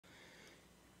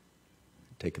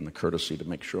taking the courtesy to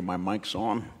make sure my mic's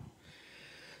on.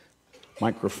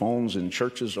 Microphones in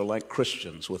churches are like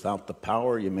Christians. Without the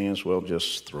power, you may as well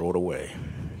just throw it away.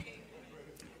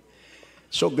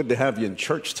 So good to have you in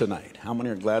church tonight. How many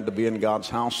are glad to be in God's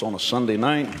house on a Sunday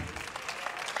night?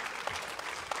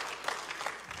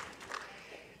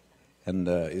 And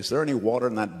is there any water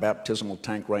in that baptismal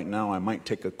tank right now? I might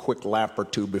take a quick lap or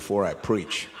two before I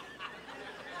preach.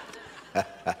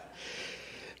 I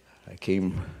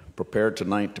came prepared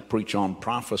tonight to preach on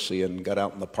prophecy and got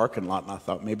out in the parking lot, and I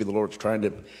thought maybe the Lord's trying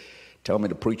to tell me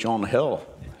to preach on hell.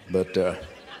 But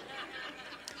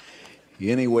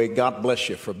anyway, God bless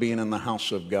you for being in the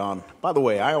house of God. By the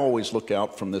way, I always look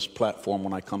out from this platform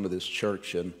when I come to this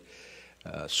church, and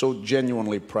so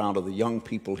genuinely proud of the young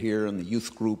people here and the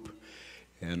youth group.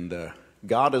 And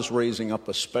God is raising up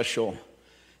a special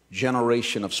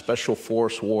generation of special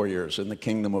force warriors in the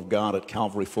kingdom of God at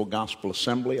Calvary Full Gospel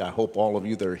Assembly. I hope all of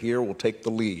you that are here will take the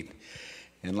lead.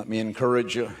 And let me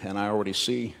encourage you, and I already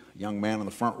see a young man in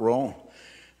the front row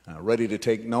ready to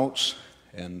take notes.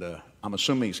 And I'm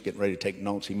assuming he's getting ready to take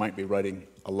notes. He might be writing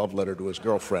a love letter to his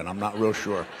girlfriend. I'm not real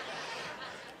sure.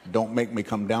 Don't make me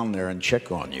come down there and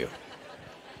check on you.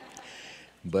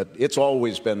 But it's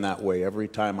always been that way. Every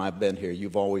time I've been here,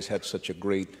 you've always had such a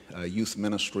great youth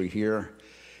ministry here.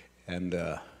 And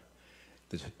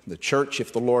the church,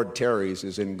 if the Lord tarries,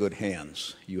 is in good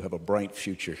hands. You have a bright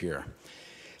future here.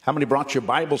 How many brought your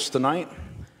Bibles tonight?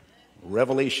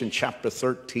 Revelation chapter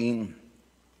 13.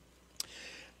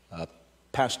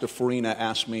 Pastor Farina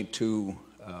asked me to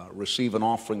receive an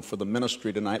offering for the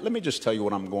ministry tonight. Let me just tell you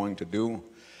what I'm going to do.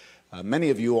 Many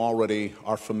of you already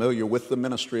are familiar with the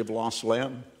ministry of Lost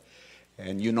Lamb,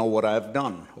 and you know what I've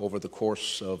done over the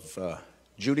course of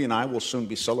Judy and I will soon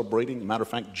be celebrating. As a matter of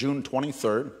fact, June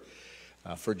 23rd.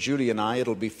 For Judy and I,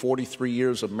 it'll be 43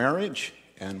 years of marriage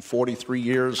and 43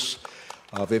 years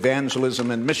of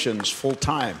evangelism and missions full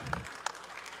time.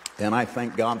 And I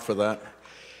thank God for that.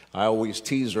 I always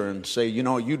tease her and say, you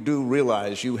know, you do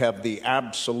realize you have the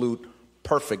absolute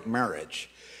perfect marriage.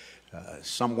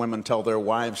 Some women tell their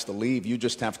wives to leave. You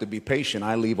just have to be patient.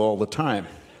 I leave all the time.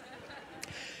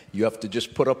 You have to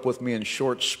just put up with me in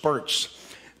short spurts.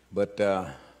 But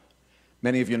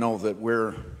many of you know that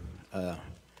we're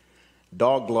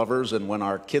dog lovers, and when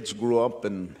our kids grew up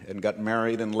and got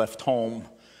married and left home,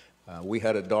 we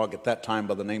had a dog at that time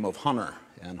by the name of Hunter.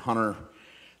 And Hunter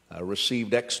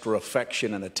received extra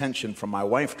affection and attention from my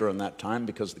wife during that time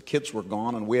because the kids were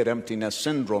gone and we had empty nest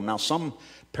syndrome. Now, some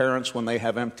parents, when they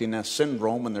have empty nest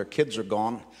syndrome and their kids are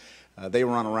gone, they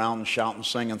run around and shout and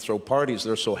sing and throw parties.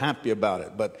 They're so happy about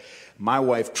it. But my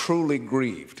wife truly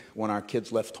grieved when our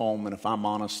kids left home, and if I'm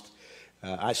honest,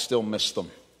 I still miss them.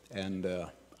 And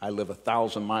I live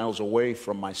 1,000 miles away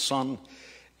from my son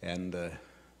and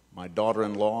my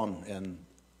daughter-in-law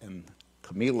and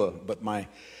Camila. But my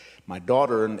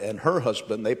daughter and her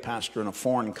husband, they pastor in a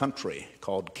foreign country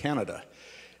called Canada.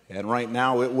 And right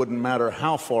now, it wouldn't matter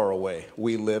how far away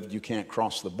we lived, you can't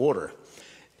cross the border.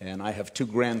 And I have 2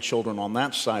 grandchildren on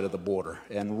that side of the border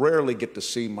and rarely get to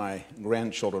see my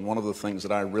grandchildren. One of the things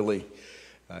that I really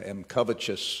am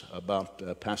covetous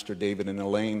about Pastor David and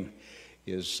Elaine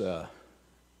is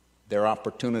their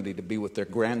opportunity to be with their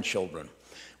grandchildren.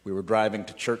 We were driving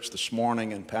to church this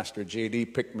morning, and Pastor J.D.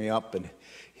 picked me up, and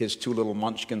his 2 little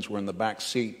munchkins were in the back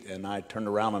seat, and I turned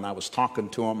around and I was talking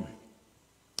to him,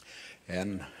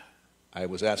 and I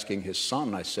was asking his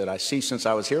son, I said, I see since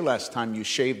I was here last time you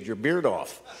shaved your beard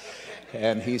off.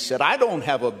 And he said, I don't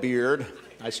have a beard.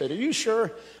 I said, are you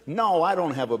sure? No, I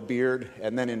don't have a beard.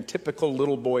 And then in typical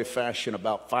little boy fashion,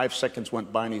 about 5 seconds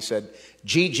went by and he said,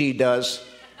 Gigi does.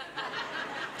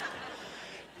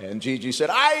 And Gigi said,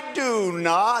 I do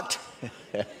not.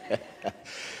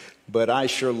 But I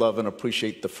sure love and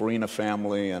appreciate the Farina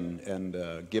family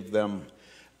and give them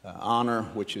honor,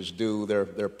 which is due.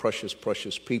 They're precious,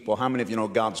 precious people. How many of you know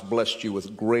God's blessed you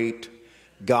with great,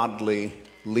 godly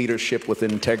leadership with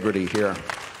integrity here?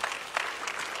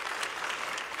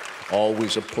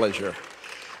 Always a pleasure.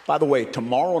 By the way,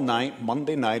 tomorrow night,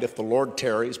 Monday night, if the Lord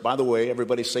tarries, by the way,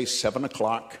 everybody say 7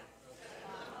 o'clock.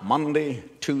 Monday,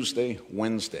 Tuesday,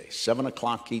 Wednesday, 7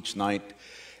 o'clock each night.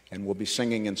 And we'll be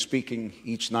singing and speaking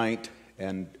each night.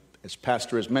 And as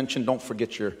Pastor has mentioned, don't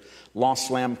forget your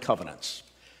Lost Lamb covenants.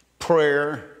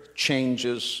 Prayer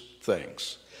changes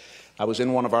things. I was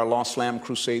in one of our Lost Lamb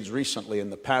crusades recently,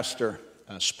 and the pastor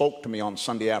spoke to me on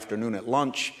Sunday afternoon at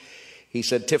lunch. He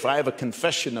said, Tiff, I have a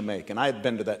confession to make. And I had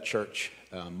been to that church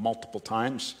multiple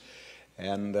times.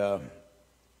 And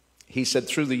he said,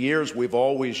 through the years, we've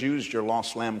always used your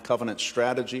Lost Lamb covenant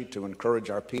strategy to encourage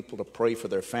our people to pray for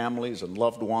their families and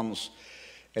loved ones.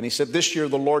 And he said, this year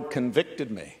the Lord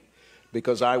convicted me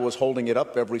because I was holding it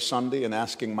up every Sunday and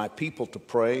asking my people to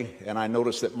pray. And I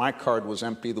noticed that my card was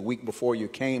empty the week before you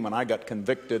came, and I got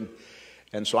convicted.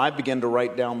 And so I began to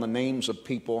write down the names of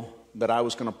people that I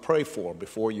was going to pray for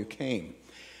before you came.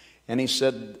 And he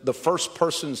said, the first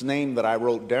person's name that I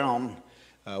wrote down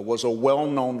was a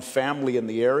well-known family in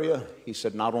the area. He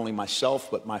said, not only myself,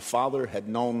 but my father had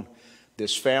known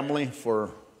this family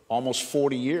for almost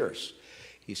 40 years.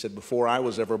 He said, before I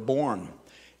was ever born.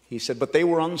 He said, but they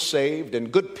were unsaved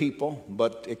and good people,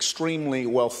 but extremely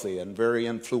wealthy and very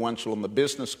influential in the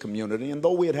business community. And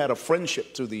though we had had a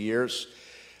friendship through the years,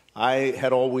 I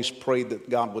had always prayed that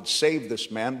God would save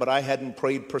this man, but I hadn't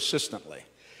prayed persistently.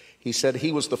 He said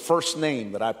he was the first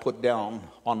name that I put down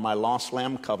on my Lost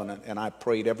Lamb covenant, and I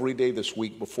prayed every day this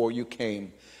week before you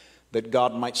came that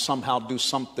God might somehow do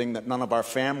something that none of our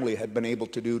family had been able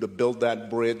to do to build that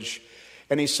bridge.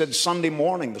 And he said, Sunday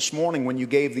morning, this morning when you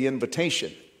gave the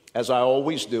invitation, as I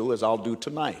always do, as I'll do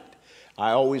tonight,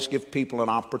 I always give people an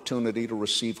opportunity to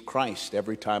receive Christ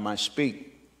every time I speak.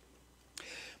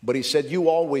 But he said, you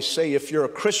always say, if you're a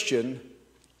Christian,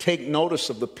 take notice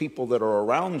of the people that are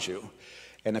around you.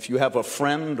 And if you have a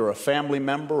friend or a family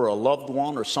member or a loved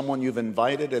one or someone you've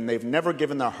invited and they've never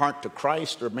given their heart to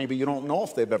Christ, or maybe you don't know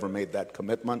if they've ever made that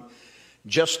commitment,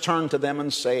 just turn to them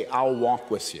and say, I'll walk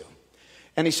with you.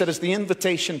 And he said, as the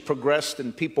invitation progressed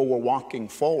and people were walking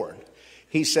forward,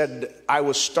 he said, I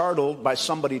was startled by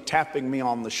somebody tapping me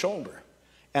on the shoulder.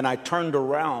 And I turned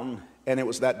around, and it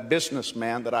was that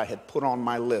businessman that I had put on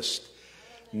my list,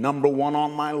 number one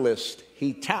on my list.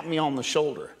 He tapped me on the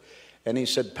shoulder, and he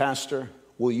said, Pastor,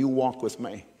 will you walk with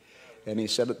me? And he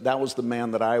said, that was the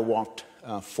man that I walked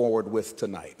forward with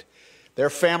tonight. Their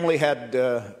family had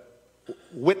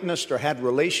witnessed or had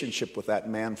relationship with that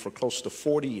man for close to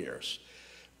 40 years.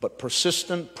 But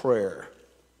persistent prayer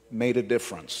made a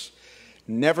difference.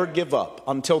 Never give up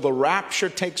until the rapture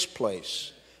takes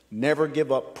place. Never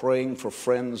give up praying for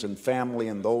friends and family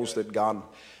and those that God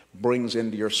brings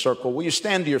into your circle. Will you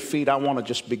stand to your feet? I want to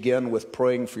just begin with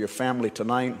praying for your family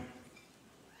tonight.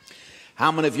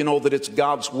 How many of you know that it's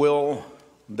God's will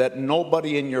that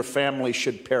nobody in your family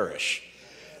should perish,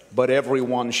 but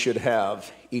everyone should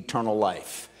have eternal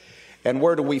life? And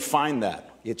where do we find that?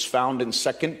 It's found in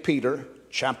 2 Peter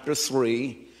chapter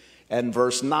 3 and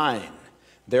verse 9.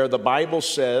 There the Bible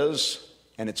says,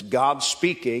 and it's God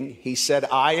speaking, he said,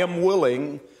 I am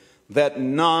willing that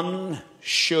none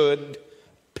should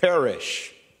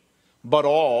perish, but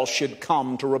all should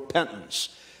come to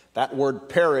repentance. That word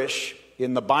perish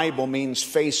in the Bible means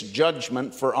face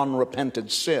judgment for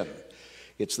unrepented sin.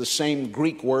 It's the same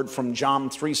Greek word from John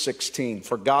 3:16.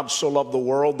 For God so loved the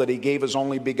world that he gave his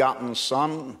only begotten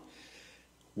Son.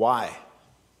 Why?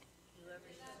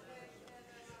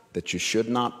 That you should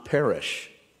not perish,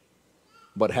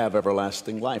 but have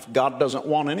everlasting life. God doesn't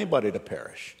want anybody to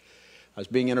perish. I was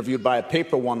being interviewed by a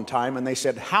paper one time, and they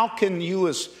said, how can you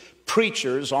as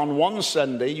preachers on one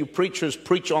Sunday, you preachers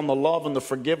preach on the love and the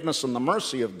forgiveness and the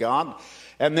mercy of God,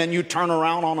 and then you turn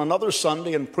around on another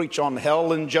Sunday and preach on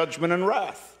hell and judgment and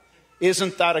wrath?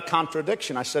 Isn't that a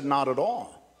contradiction? I said, not at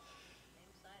all.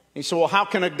 He said, well, how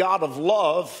can a God of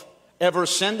love ever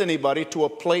send anybody to a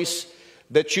place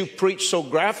that you preach so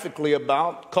graphically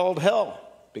about called hell?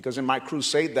 Because in my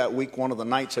crusade that week, one of the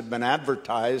nights had been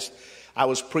advertised. I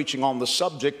was preaching on the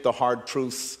subject, the hard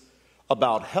truth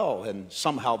about hell, and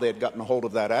somehow they had gotten a hold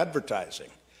of that advertising.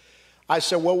 I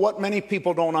said, well, what many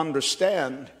people don't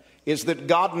understand is that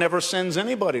God never sends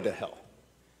anybody to hell.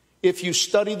 If you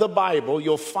study the Bible,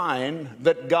 you'll find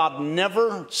that God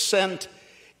never sent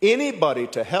anybody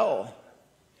to hell.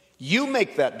 You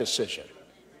make that decision.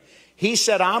 He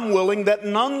said, I'm willing that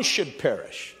none should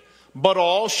perish, but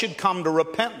all should come to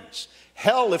repentance.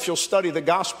 Hell, if you'll study the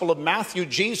Gospel of Matthew,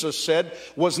 Jesus said,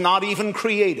 was not even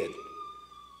created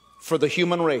for the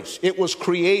human race. It was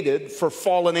created for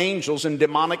fallen angels and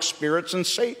demonic spirits and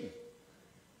Satan.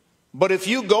 But if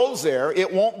you go there,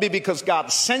 it won't be because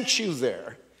God sent you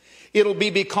there. It'll be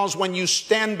because when you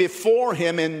stand before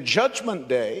him in judgment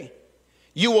day,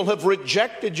 you will have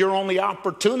rejected your only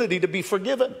opportunity to be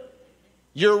forgiven.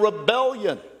 Your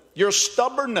rebellion, your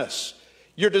stubbornness,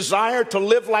 your desire to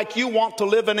live like you want to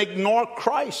live and ignore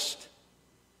Christ.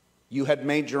 You had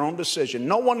made your own decision.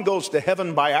 No one goes to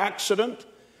heaven by accident.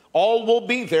 All will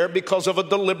be there because of a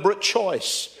deliberate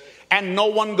choice. And no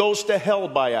one goes to hell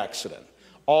by accident.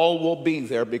 All will be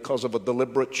there because of a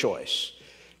deliberate choice.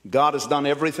 God has done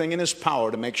everything in his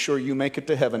power to make sure you make it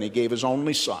to heaven. He gave his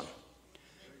only Son.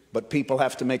 But people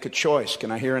have to make a choice.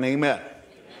 Can I hear an amen? Amen.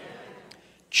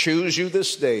 Choose you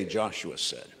this day, Joshua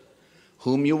said,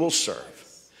 whom you will serve.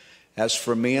 As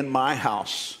for me and my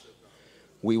house,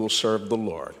 we will serve the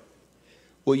Lord.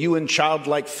 Will you, in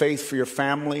childlike faith for your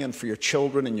family and for your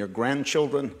children and your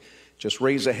grandchildren, just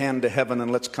raise a hand to heaven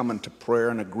and let's come into prayer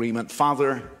and agreement.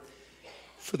 Father,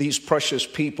 for these precious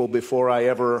people, before I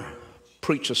ever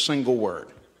preach a single word,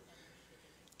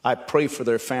 I pray for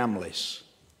their families,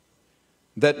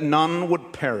 that none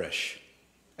would perish,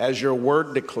 as your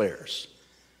word declares,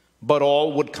 but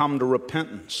all would come to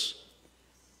repentance.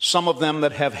 Some of them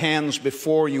that have hands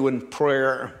before you in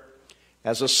prayer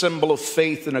as a symbol of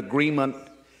faith and agreement,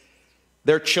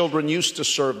 their children used to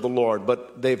serve the Lord,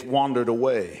 but they've wandered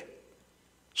away.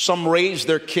 Some raised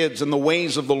their kids in the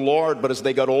ways of the Lord, but as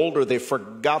they got older, they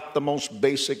forgot the most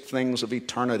basic things of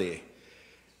eternity.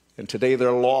 And today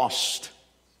they're lost.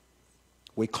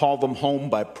 We call them home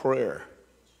by prayer.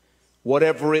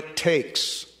 Whatever it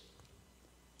takes,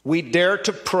 we dare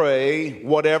to pray,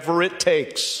 whatever it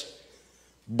takes,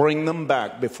 bring them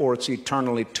back before it's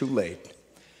eternally too late.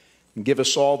 And give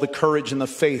us all the courage and the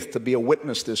faith to be a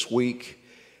witness this week.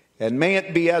 And may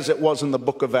it be as it was in the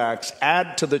book of Acts,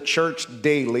 add to the church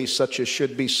daily such as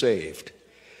should be saved.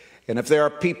 And if there are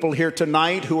people here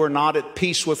tonight who are not at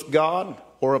peace with God,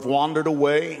 or have wandered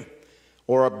away,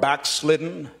 or are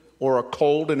backslidden, or are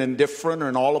cold and indifferent, or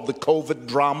in all of the COVID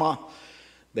drama,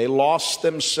 they lost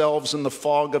themselves in the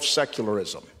fog of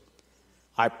secularism.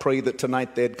 I pray that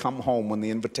tonight they'd come home when the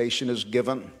invitation is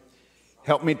given.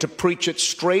 Help me to preach it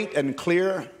straight and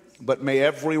clear, but may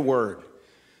every word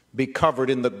be covered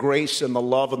in the grace and the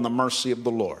love and the mercy of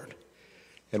the Lord.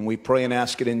 And we pray and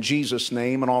ask it in Jesus'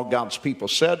 name, and all God's people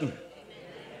said, Amen.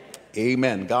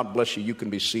 Amen. God bless you. You can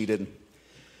be seated.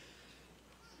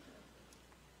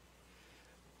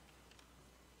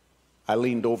 I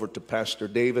leaned over to Pastor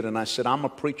David and I said, I'm a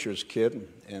preacher's kid,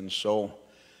 and so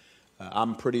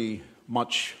I'm pretty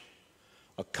much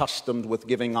accustomed with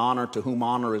giving honor to whom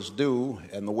honor is due,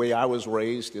 and the way I was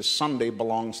raised is Sunday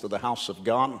belongs to the house of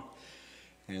God.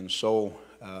 And so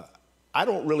I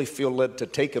don't really feel led to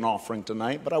take an offering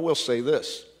tonight, but I will say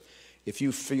this. If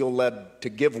you feel led to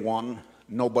give one,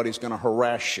 nobody's going to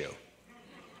harass you.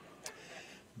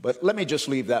 But let me just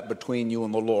leave that between you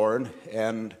and the Lord,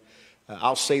 and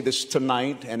I'll say this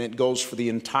tonight, and it goes for the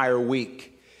entire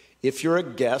week. If you're a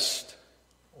guest,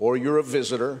 or you're a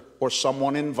visitor, or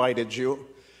someone invited you,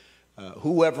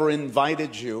 whoever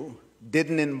invited you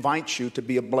didn't invite you to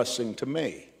be a blessing to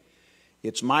me.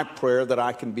 It's my prayer that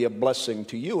I can be a blessing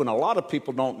to you. And a lot of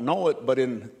people don't know it, but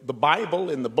in the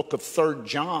Bible, in the book of 3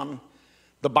 John,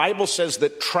 the Bible says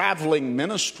that traveling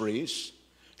ministries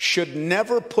should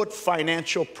never put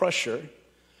financial pressure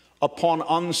upon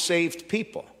unsaved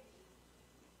people.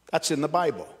 That's in the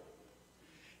Bible.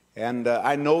 And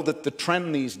I know that the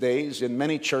trend these days in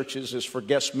many churches is for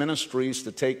guest ministries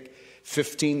to take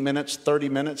 15 minutes, 30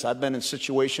 minutes. I've been in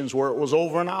situations where it was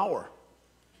over an hour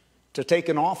to take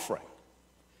an offering.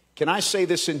 Can I say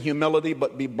this in humility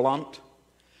but be blunt?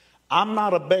 I'm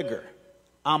not a beggar.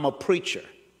 I'm a preacher.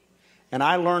 And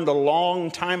I learned a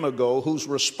long time ago whose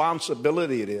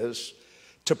responsibility it is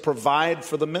to provide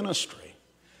for the ministry.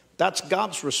 That's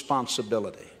God's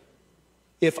responsibility.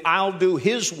 If I'll do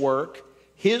His work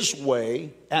His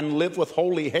way and live with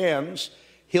holy hands,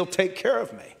 He'll take care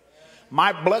of me.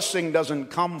 My blessing doesn't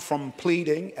come from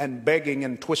pleading and begging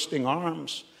and twisting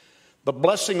arms. The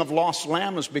blessing of Lost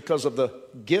Lamb is because of the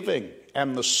giving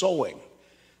and the sowing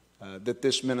that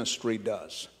this ministry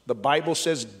does. The Bible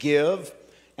says, give,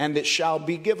 and it shall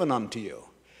be given unto you.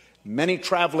 Many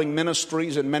traveling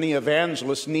ministries and many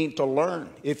evangelists need to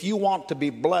learn. If you want to be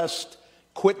blessed,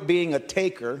 quit being a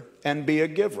taker and be a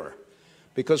giver.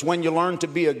 Because when you learn to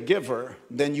be a giver,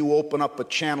 then you open up a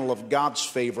channel of God's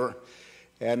favor.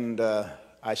 And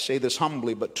I say this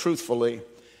humbly but truthfully,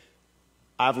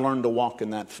 I've learned to walk in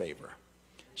that favor.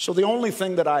 So the only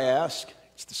thing that I ask,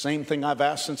 it's the same thing I've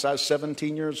asked since I was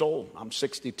 17 years old. I'm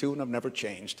 62 and I've never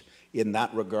changed in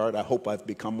that regard. I hope I've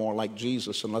become more like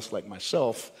Jesus and less like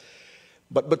myself.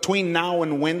 But between now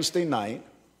and Wednesday night,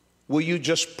 will you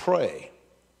just pray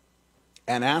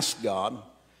and ask God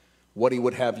what He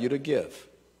would have you to give,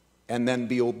 and then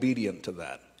be obedient to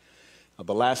that.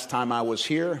 The last time I was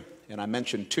here, and I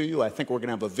mentioned to you, I think we're going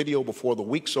to have a video before the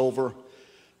week's over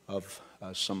of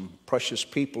some precious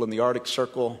people in the Arctic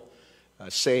Circle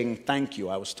saying thank you.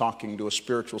 I was talking to a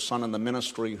spiritual son in the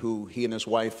ministry who he and his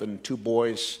wife and 2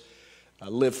 boys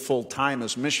live full-time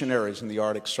as missionaries in the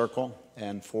Arctic Circle,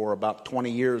 and for about 20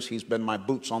 years he's been my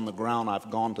boots on the ground. I've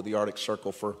gone to the Arctic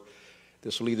Circle for,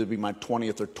 this will either be my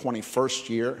 20th or 21st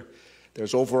year.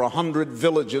 There's over 100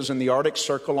 villages in the Arctic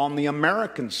Circle on the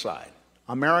American side,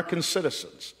 American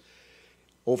citizens.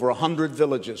 Over 100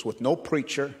 villages with no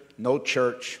preacher, no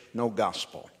church, no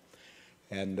gospel.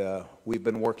 And we've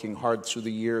been working hard through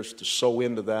the years to sow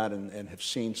into that and have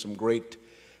seen some great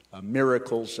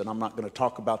miracles. And I'm not going to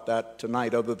talk about that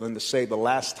tonight other than to say the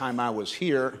last time I was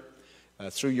here,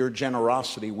 through your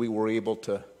generosity, we were able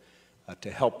to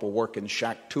help a work in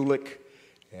Shaktoolik.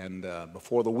 And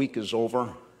before the week is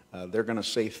over, they're going to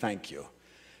say thank you.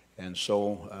 And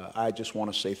so I just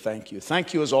want to say thank you.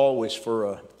 Thank you as always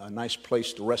for a nice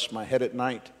place to rest my head at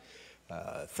night.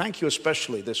 Thank you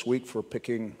especially this week for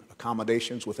picking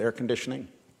accommodations with air conditioning.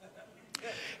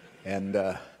 And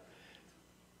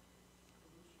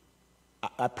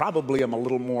I probably am a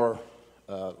little more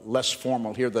less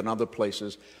formal here than other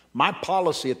places. My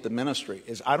policy at the ministry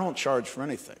is I don't charge for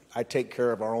anything. I take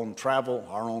care of our own travel,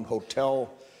 our own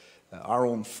hotel, our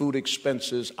own food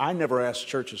expenses. I never ask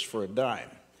churches for a dime.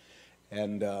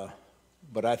 And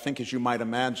but I think, as you might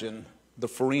imagine, the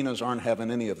Farinas aren't having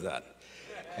any of that.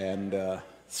 And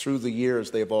through the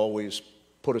years, they've always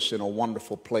put us in a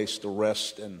wonderful place to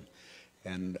rest.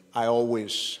 And I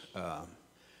always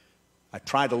I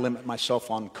try to limit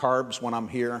myself on carbs when I'm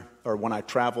here or when I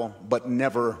travel, but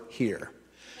never here.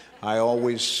 I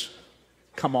always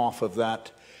come off of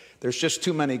that. There's just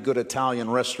too many good Italian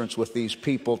restaurants with these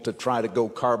people to try to go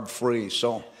carb-free.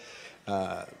 So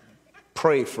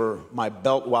pray for my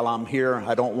belt while I'm here.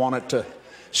 I don't want it to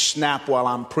snap while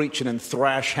I'm preaching and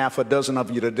thrash half a dozen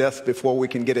of you to death before we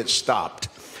can get it stopped.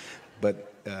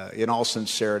 But in all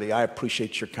sincerity, I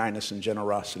appreciate your kindness and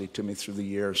generosity to me through the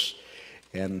years.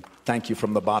 And thank you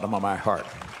from the bottom of my heart.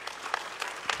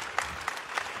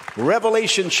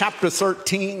 Revelation chapter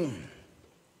 13.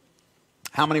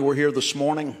 How many were here this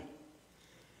morning?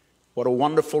 What a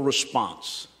wonderful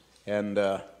response. And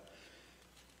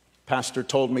Pastor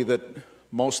told me that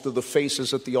most of the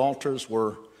faces at the altars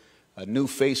were new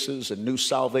faces and new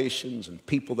salvations and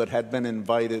people that had been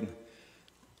invited.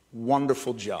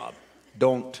 Wonderful job.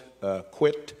 Don't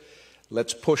quit.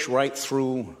 Let's push right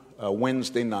through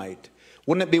Wednesday night.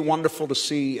 Wouldn't it be wonderful to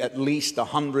see at least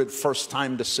 100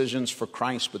 first-time decisions for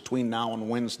Christ between now and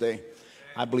Wednesday?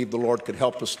 I believe the Lord could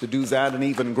help us to do that and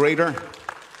even greater.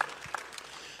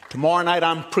 Tomorrow night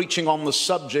I'm preaching on the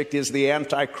subject, is the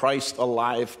Antichrist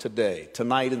alive today?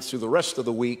 Tonight and through the rest of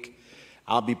the week,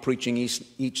 I'll be preaching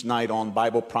each night on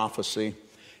Bible prophecy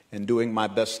and doing my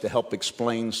best to help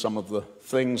explain some of the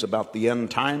things about the end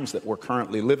times that we're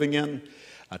currently living in.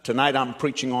 Tonight I'm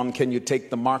preaching on, can you take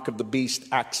the mark of the beast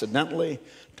accidentally?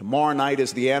 Tomorrow night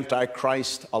is the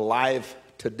Antichrist alive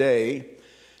today.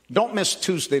 Don't miss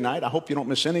Tuesday night. I hope you don't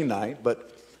miss any night,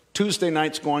 but Tuesday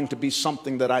night's going to be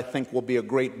something that I think will be a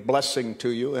great blessing to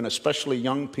you, and especially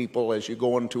young people as you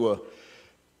go into a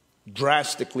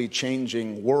drastically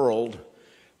changing world.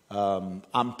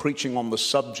 I'm preaching on the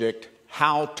subject,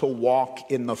 how to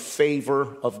walk in the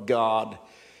favor of God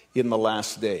in the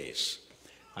last days.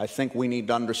 I think we need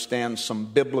to understand some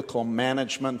biblical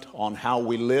management on how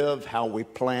we live, how we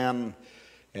plan,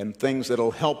 and things that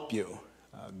will help you.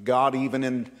 God, even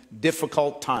in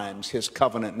difficult times, His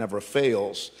covenant never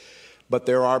fails. But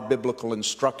there are biblical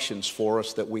instructions for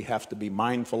us that we have to be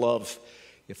mindful of.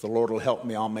 If the Lord will help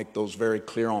me, I'll make those very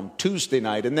clear on Tuesday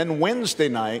night. And then Wednesday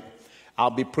night, I'll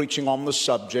be preaching on the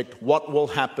subject, what will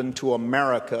happen to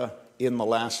America in the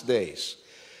last days?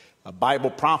 A Bible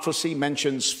prophecy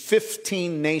mentions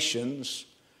 15 nations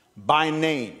by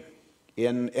name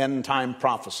in end-time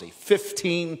prophecy.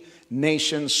 15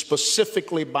 nations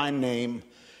specifically by name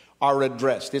are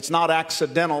addressed. It's not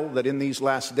accidental that in these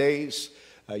last days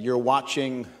you're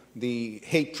watching the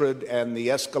hatred and the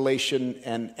escalation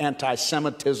and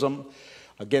anti-Semitism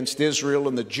against Israel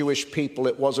and the Jewish people.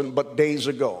 It wasn't but days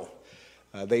ago.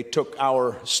 They took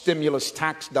our stimulus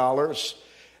tax dollars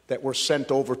that were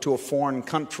sent over to a foreign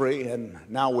country, and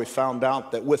now we found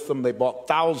out that with them they bought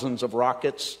thousands of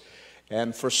rockets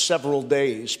and for several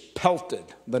days pelted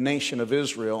the nation of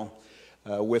Israel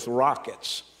with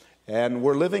rockets. And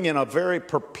we're living in a very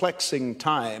perplexing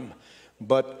time,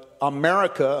 but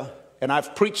America, and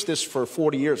I've preached this for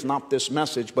 40 years, not this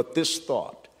message, but this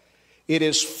thought. It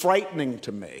is frightening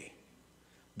to me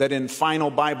that in final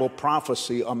Bible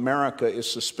prophecy, America is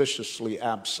suspiciously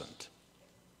absent.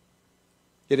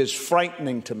 It is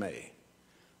frightening to me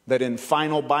that in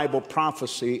final Bible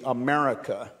prophecy,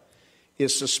 America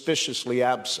is suspiciously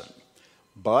absent.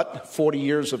 But 40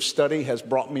 years of study has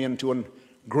brought me into a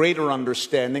greater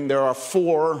understanding. There are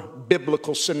 4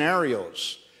 biblical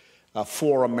scenarios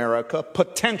for America,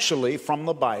 potentially from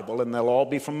the Bible, and they'll all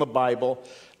be from the Bible.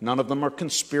 None of them are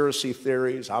conspiracy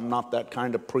theories. I'm not that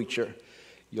kind of preacher.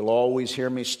 You'll always hear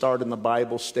me start in the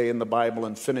Bible, stay in the Bible,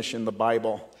 and finish in the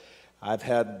Bible. I've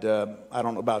had, I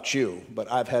don't know about you,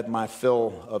 but I've had my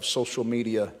fill of social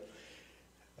media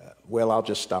Well, I'll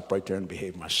just stop right there and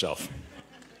behave myself.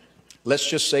 Let's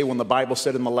just say when the Bible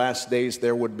said in the last days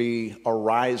there would be a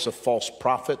rise of false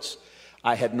prophets,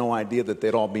 I had no idea that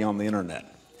they'd all be on the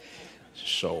internet.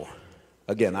 So,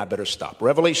 again, I better stop.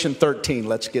 Revelation 13,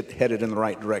 let's get headed in the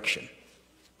right direction.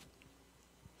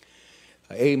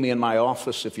 Amy in my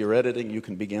office, if you're editing, you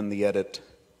can begin the edit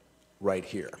right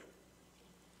here.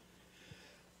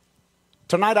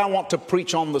 Tonight I want to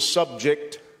preach on the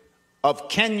subject of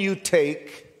can you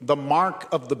take the mark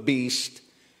of the beast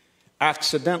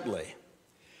accidentally?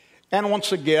 And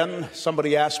once again,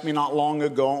 somebody asked me not long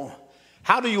ago,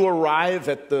 how do you arrive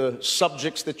at the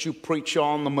subjects that you preach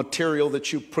on, the material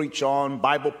that you preach on,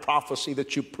 Bible prophecy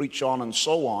that you preach on, and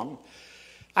so on?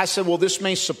 I said, well, this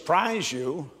may surprise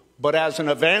you, but as an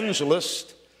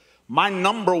evangelist, my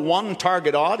number one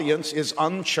target audience is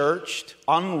unchurched,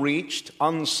 unreached,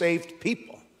 unsaved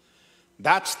people.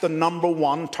 That's the number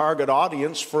one target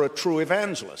audience for a true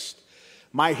evangelist.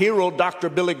 My hero, Dr.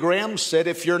 Billy Graham, said,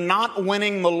 if you're not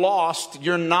winning the lost,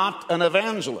 you're not an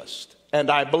evangelist. And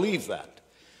I believe that.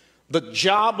 The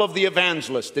job of the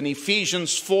evangelist, in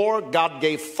Ephesians 4, God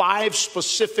gave 5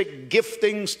 specific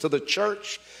giftings to the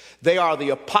church. They are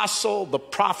the apostle, the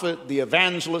prophet, the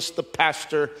evangelist, the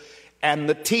pastor, and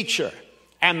the teacher.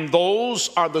 And those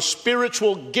are the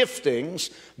spiritual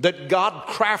giftings that God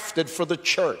crafted for the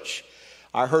church.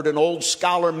 I heard an old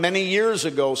scholar many years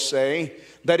ago say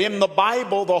that in the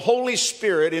Bible, the Holy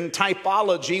Spirit, in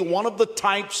typology, one of the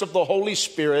types of the Holy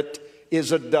Spirit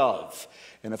is a dove.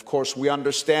 And of course, we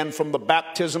understand from the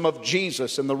baptism of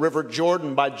Jesus in the River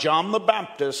Jordan by John the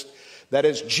Baptist that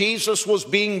as Jesus was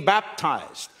being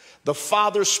baptized, the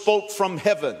Father spoke from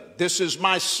heaven, "This is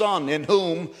my Son in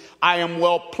whom I am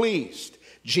well pleased."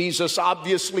 Jesus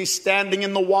obviously standing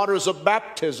in the waters of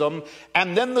baptism,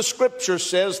 and then the scripture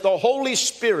says the Holy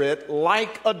Spirit,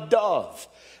 like a dove,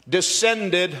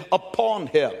 descended upon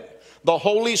him. The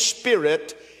Holy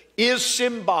Spirit is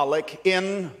symbolic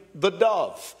in the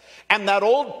dove. And that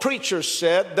old preacher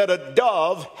said that a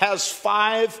dove has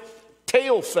 5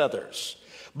 tail feathers.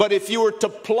 But if you were to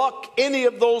pluck any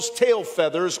of those tail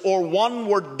feathers or one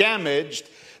were damaged,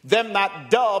 then that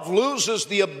dove loses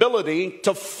the ability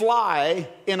to fly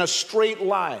in a straight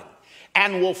line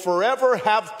and will forever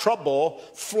have trouble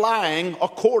flying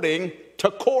according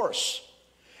to course.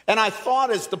 And I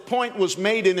thought, as the point was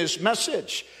made in his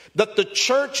message, that the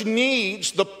church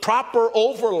needs the proper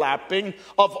overlapping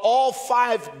of all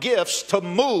 5 gifts to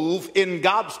move in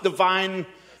God's divine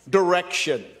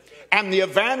direction. And the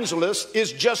evangelist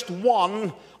is just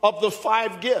one of the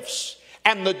 5 gifts.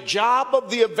 And the job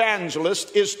of the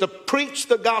evangelist is to preach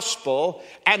the gospel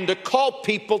and to call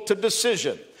people to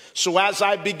decision. So as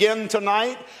I begin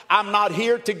tonight, I'm not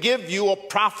here to give you a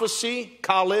prophecy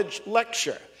college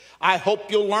lecture. I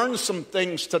hope you'll learn some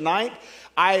things tonight.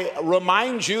 I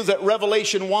remind you that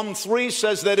Revelation 1:3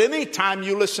 says that anytime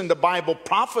you listen to Bible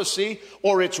prophecy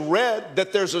or it's read,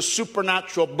 that there's a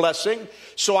supernatural blessing.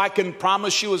 So I can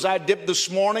promise you, as I did this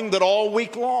morning, that all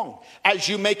week long, as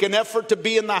you make an effort to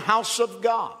be in the house of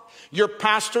God, your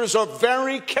pastors are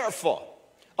very careful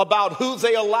about who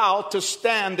they allow to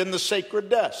stand in the sacred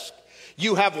desk.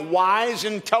 You have wise,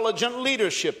 intelligent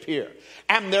leadership here.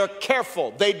 And they're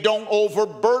careful. They don't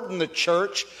overburden the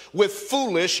church with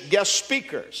foolish guest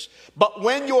speakers. But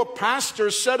when your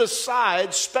pastors set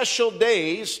aside special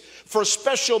days for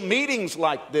special meetings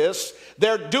like this,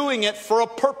 they're doing it for a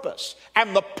purpose.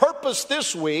 And the purpose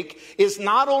this week is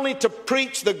not only to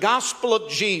preach the gospel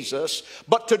of Jesus,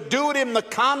 but to do it in the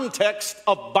context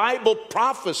of Bible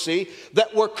prophecy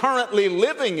that we're currently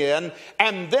living in,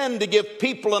 and then to give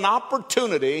people an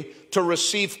opportunity to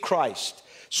receive Christ.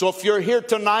 So if you're here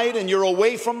tonight and you're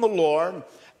away from the Lord,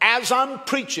 as I'm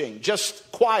preaching,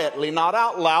 just quietly, not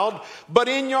out loud, but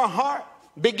in your heart,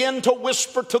 begin to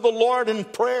whisper to the Lord in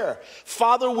prayer.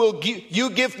 Father, will you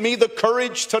give me the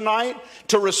courage tonight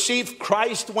to receive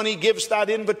Christ when he gives that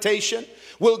invitation?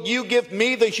 Will you give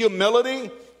me the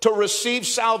humility to receive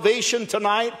salvation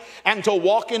tonight and to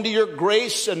walk into your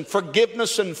grace and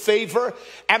forgiveness and favor?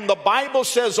 And the Bible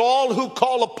says all who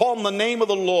call upon the name of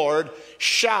the Lord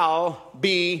shall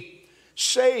be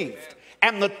saved.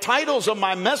 And the titles of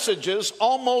my messages,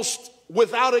 almost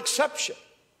without exception,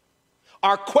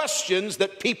 are questions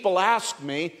that people ask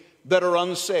me that are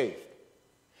unsaved,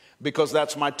 because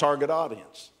that's my target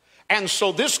audience. And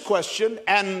so this question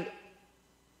and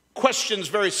questions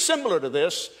very similar to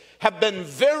this have been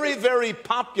very, very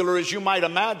popular, as you might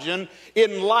imagine,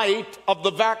 in light of the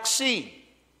vaccine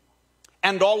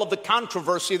and all of the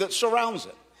controversy that surrounds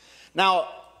it. Now,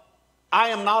 I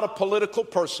am not a political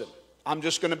person. I'm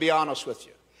just going to be honest with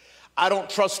you. I don't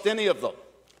trust any of them.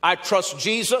 I trust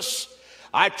Jesus.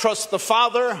 I trust the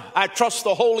Father. I trust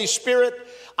the Holy Spirit.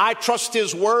 I trust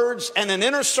His words and an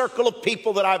inner circle of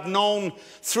people that I've known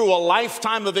through a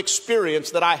lifetime of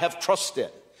experience that I have trusted.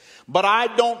 But I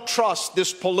don't trust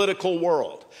this political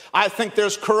world. I think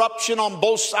there's corruption on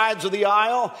both sides of the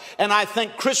aisle, and I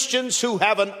think Christians who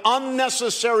have an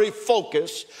unnecessary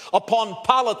focus upon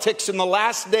politics in the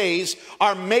last days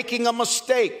are making a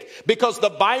mistake, because the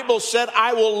Bible said,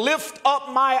 I will lift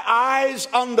up my eyes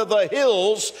unto the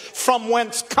hills from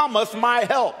whence cometh my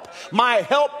help. My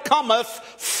help cometh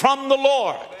from the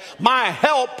Lord. My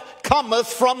help cometh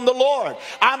from the Lord.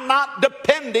 I'm not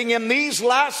depending in these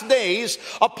last days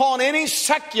upon any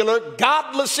secular,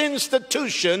 godless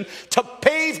institution to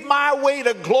pave my way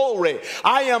to glory.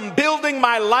 I am building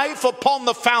my life upon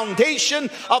the foundation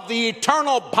of the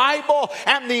eternal Bible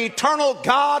and the eternal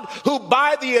God, who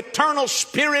by the eternal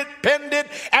Spirit penned it,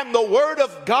 and the Word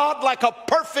of God, like a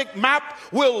perfect map,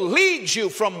 will lead you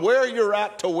from where you're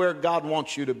at to where God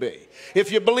wants you to be.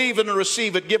 If you believe and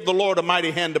receive it, give the Lord a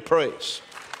mighty hand of praise.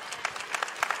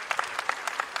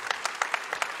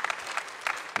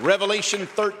 Revelation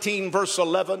 13, verse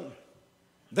 11.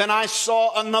 Then I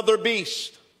saw another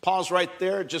beast. Pause right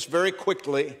there just very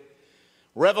quickly.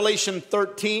 Revelation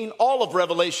 13, all of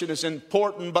Revelation is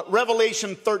important, but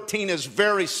Revelation 13 is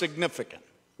very significant.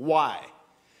 Why?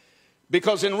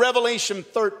 Because in Revelation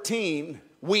 13,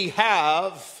 we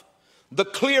have the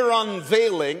clear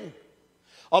unveiling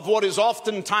of what is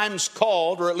oftentimes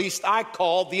called, or at least I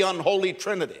call, the unholy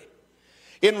Trinity.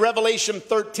 In Revelation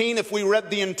 13, if we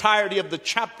read the entirety of the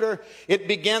chapter, it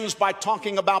begins by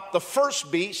talking about the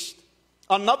first beast,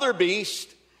 another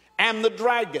beast, and the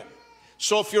dragon.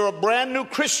 So if you're a brand new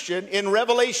Christian, in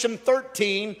Revelation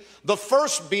 13, the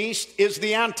first beast is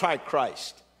the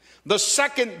Antichrist. The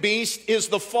second beast is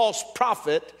the false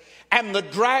prophet, and the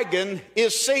dragon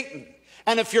is Satan.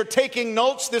 And if you're taking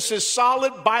notes, this is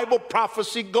solid Bible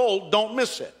prophecy gold. Don't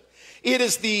miss it. It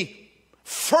is the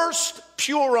first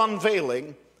pure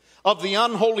unveiling of the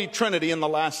unholy Trinity in the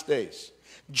last days.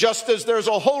 Just as there's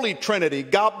a holy Trinity,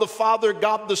 God the Father,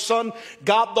 God the Son,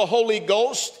 God the Holy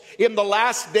Ghost, in the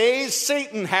last days,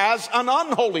 Satan has an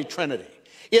unholy Trinity.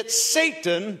 It's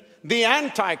Satan, the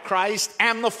Antichrist,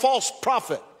 and the false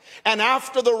prophet. And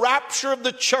after the rapture of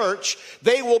the church,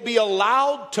 they will be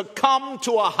allowed to come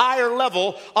to a higher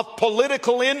level of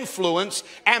political influence,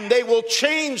 and they will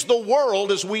change the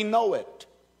world as we know it.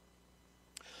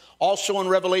 Also in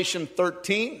Revelation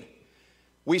 13,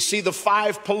 we see the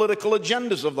 5 political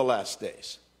agendas of the last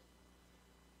days.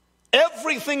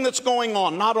 Everything that's going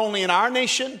on, not only in our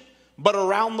nation, but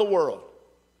around the world.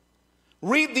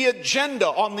 Read the agenda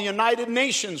on the United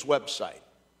Nations website.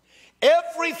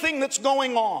 Everything that's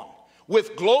going on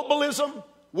with globalism,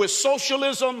 with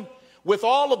socialism, with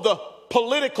all of the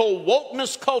political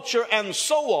wokeness culture and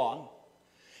so on,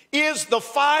 is the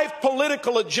 5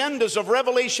 political agendas of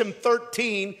Revelation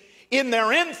 13 in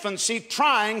their infancy,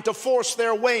 trying to force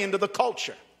their way into the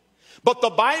culture. But the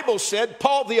Bible said,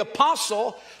 Paul the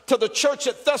apostle to the church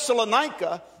at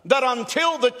Thessalonica, that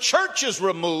until the church is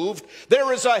removed,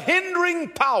 there is a hindering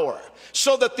power,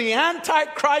 so that the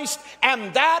Antichrist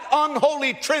and that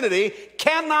unholy Trinity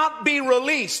cannot be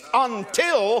released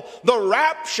until the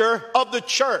rapture of the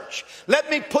church. Let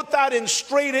me put that in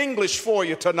straight English for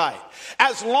you tonight.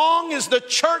 As long as the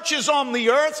church is on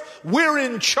the earth, we're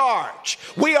in charge.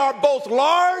 We are both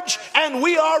large and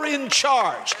we are in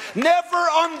charge. Never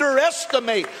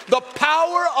underestimate the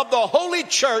power of the Holy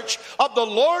Church of the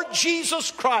Lord Jesus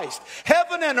Christ.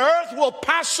 Heaven and earth will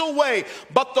pass away,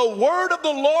 but the word of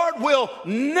the Lord will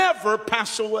never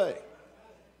pass away.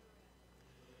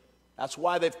 That's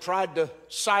why they've tried to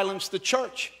silence the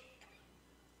church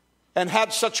and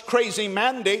had such crazy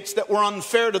mandates that were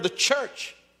unfair to the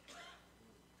church.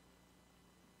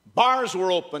 Bars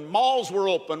were open, malls were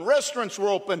open, restaurants were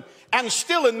open, and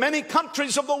still in many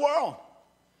countries of the world,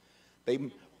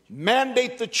 they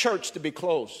mandate the church to be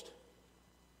closed.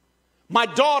 My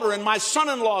daughter and my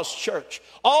son-in-law's church,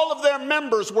 all of their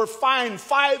members were fined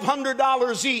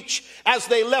 $500 each as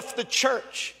they left the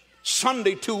church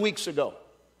Sunday 2 weeks ago.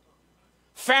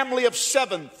 Family of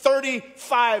 7,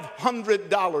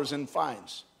 $3,500 in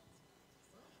fines.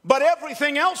 But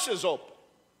everything else is open.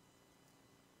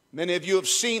 Many of you have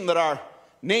seen that our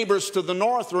neighbors to the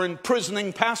north are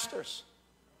imprisoning pastors.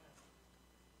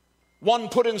 One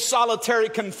put in solitary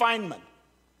confinement,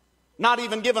 not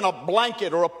even given a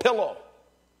blanket or a pillow.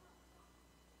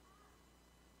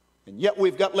 And yet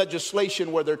we've got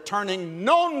legislation where they're turning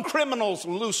known criminals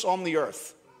loose on the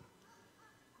earth.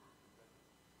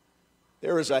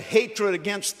 There is a hatred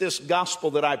against this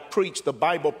gospel that I preach. The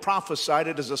Bible prophesied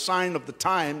it as a sign of the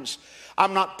times.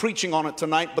 I'm not preaching on it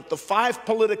tonight, but the 5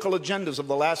 political agendas of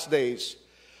the last days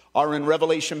are in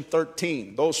Revelation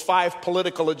 13. Those 5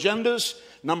 political agendas: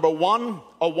 number 1,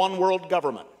 a one-world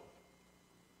government.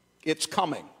 It's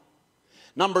coming.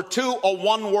 Number 2, a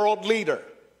one-world leader.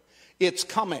 It's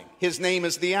coming. His name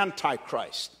is the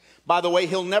Antichrist. By the way,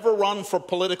 he'll never run for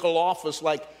political office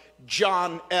like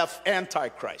John F.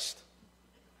 Antichrist.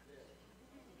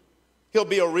 He'll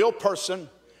be a real person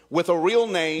with a real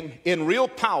name in real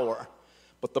power,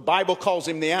 but the Bible calls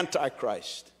him the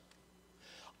Antichrist.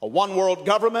 A one-world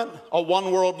government, a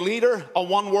one-world leader, a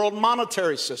one-world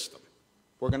monetary system.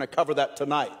 We're going to cover that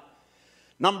tonight.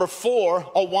 Number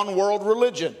 4, a one-world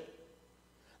religion.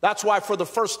 That's why for the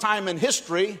first time in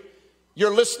history,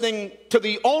 you're listening to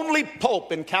the only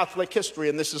pope in Catholic history,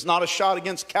 and this is not a shot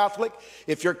against Catholic.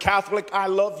 If you're Catholic, I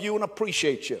love you and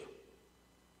appreciate you.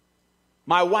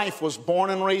 My wife was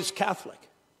born and raised Catholic.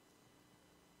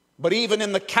 But even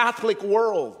in the Catholic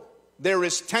world, there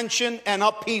is tension and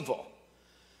upheaval.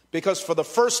 Because for the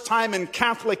first time in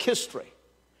Catholic history,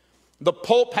 the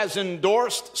Pope has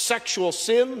endorsed sexual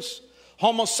sins,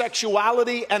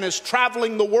 homosexuality, and is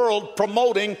traveling the world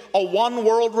promoting a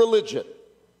one-world religion.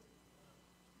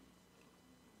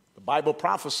 The Bible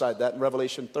prophesied that in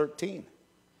Revelation 13.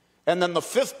 And then the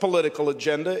 5th political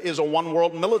agenda is a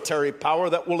one-world military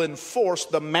power that will enforce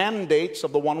the mandates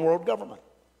of the one-world government.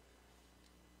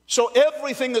 So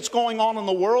everything that's going on in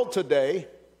the world today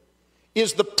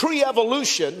is the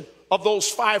pre-evolution of those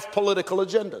 5 political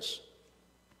agendas.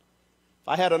 If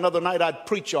I had another night, I'd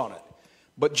preach on it.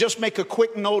 But just make a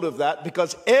quick note of that,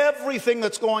 because everything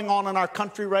that's going on in our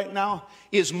country right now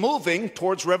is moving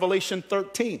towards Revelation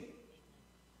 13.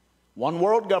 One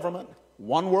world government,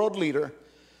 one world leader,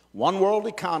 one world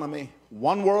economy,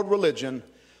 one world religion,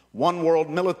 one world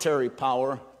military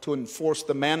power to enforce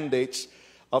the mandates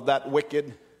of that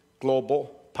wicked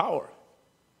global power.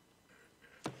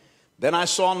 Then I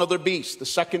saw another beast. The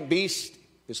second beast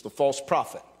is the false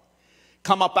prophet.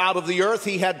 Come up out of the earth.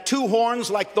 He had 2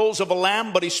 horns like those of a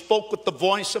lamb, but he spoke with the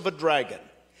voice of a dragon.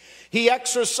 He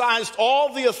exercised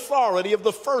all the authority of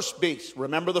the first beast.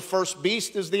 Remember, the first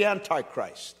beast is the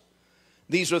Antichrist.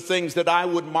 These are things that I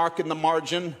would mark in the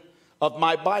margin of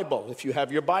my Bible, if you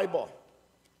have your Bible.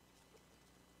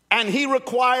 And he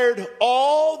required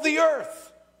all the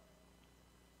earth.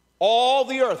 All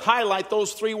the earth. Highlight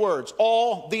those 3 words.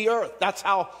 All the earth. That's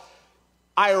how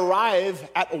I arrive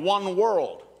at one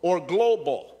world or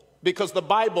global, because the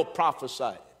Bible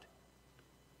prophesied it.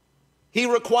 He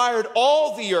required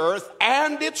all the earth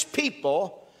and its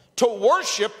people to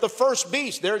worship the first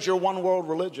beast. There's your one world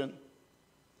religion,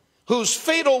 whose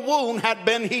fatal wound had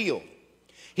been healed.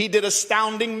 He did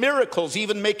astounding miracles,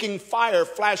 even making fire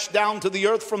flash down to the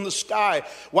earth from the sky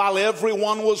while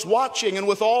everyone was watching. And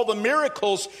with all the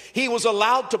miracles he was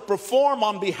allowed to perform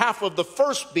on behalf of the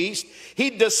first beast,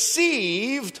 he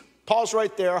deceived. Pause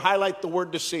right there, highlight the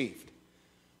word deceived.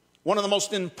 One of the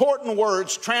most important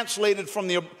words translated from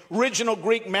the original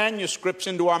Greek manuscripts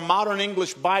into our modern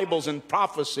English Bibles in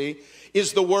prophecy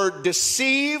is the word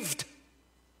deceived,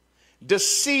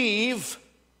 deceive,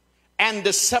 and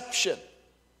deception.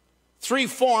 3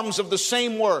 forms of the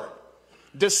same word.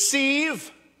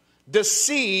 Deceive,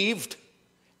 deceived,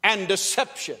 and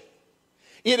deception.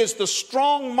 It is the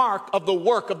strong mark of the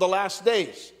work of the last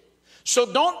days.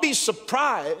 So don't be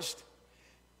surprised.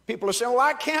 People are saying, well,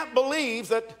 I can't believe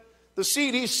that the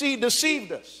CDC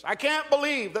deceived us. I can't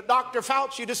believe that Dr.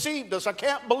 Fauci deceived us. I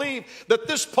can't believe that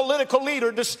this political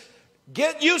leader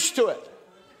Get used to it.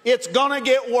 It's going to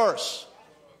get worse.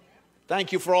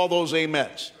 Thank you for all those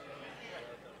amens.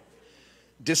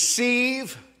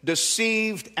 Deceive,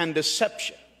 deceived, and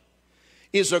deception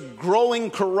is a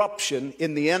growing corruption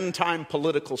in the end-time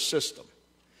political system.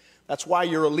 That's why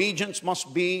your allegiance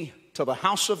must be to the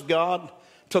house of God,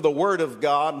 to the Word of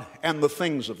God, and the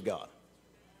things of God.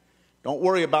 Don't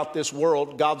worry about this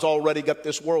world. God's already got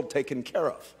this world taken care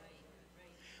of.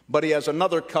 But He has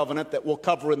another covenant that we'll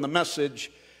cover in the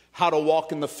message, how to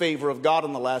walk in the favor of God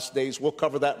in the last days. We'll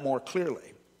cover that more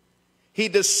clearly. He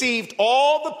deceived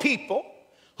all the people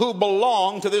who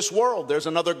belong to this world. There's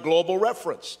another global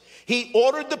reference. He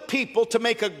ordered the people to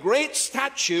make a great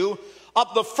statue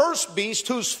of the first beast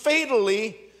who was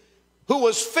fatally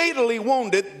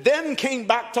wounded, then came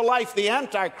back to life. The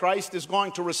Antichrist is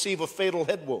going to receive a fatal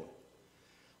head wound.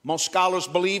 Most scholars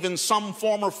believe in some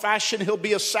form or fashion he'll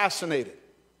be assassinated.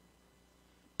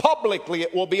 Publicly,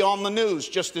 it will be on the news,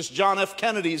 just as John F.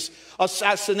 Kennedy's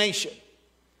assassination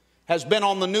has been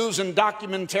on the news and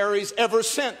documentaries ever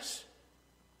since.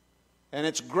 And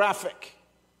it's graphic.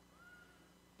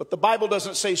 But the Bible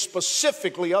doesn't say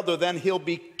specifically other than he'll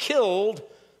be killed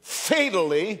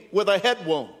fatally with a head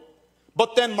wound,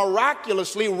 but then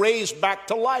miraculously raised back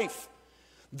to life.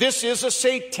 This is a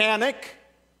satanic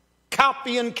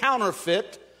copy and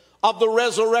counterfeit of the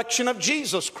resurrection of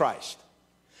Jesus Christ.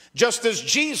 Just as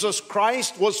Jesus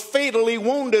Christ was fatally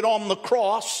wounded on the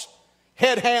cross,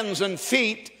 head, hands, and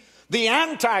feet, the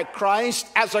Antichrist,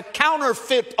 as a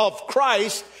counterfeit of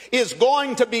Christ, is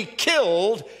going to be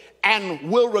killed and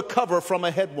will recover from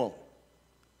a head wound.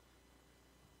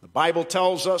 The Bible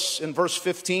tells us in verse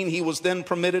 15, he was then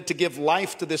permitted to give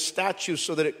life to this statue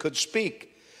so that it could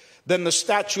speak. Then the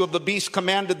statue of the beast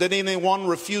commanded that anyone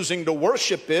refusing to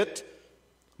worship it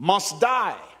must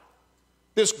die.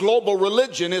 This global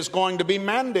religion is going to be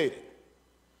mandated.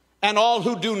 And all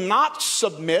who do not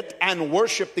submit and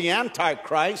worship the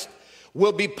Antichrist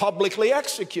will be publicly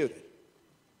executed.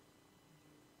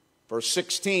 Verse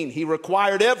 16, he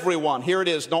required everyone. Here it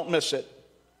is, don't miss it.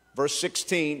 Verse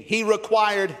 16, he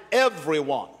required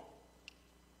everyone,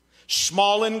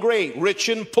 small and great, rich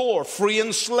and poor, free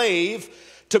and slave,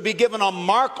 to be given a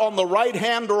mark on the right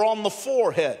hand or on the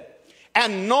forehead.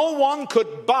 And no one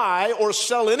could buy or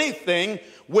sell anything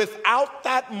without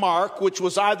that mark, which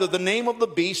was either the name of the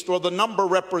beast or the number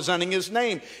representing his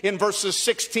name. In verses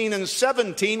 16 and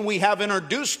 17, we have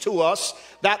introduced to us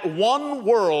that one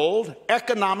world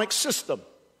economic system.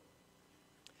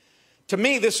 To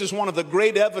me, this is one of the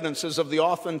great evidences of the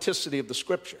authenticity of the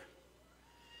Scripture.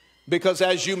 Because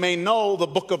as you may know, the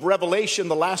book of Revelation,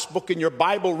 the last book in your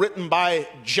Bible written by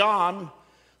John,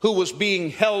 who was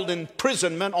being held in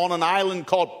imprisonment on an island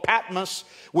called Patmos,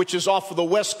 which is off of the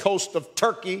west coast of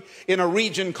Turkey in a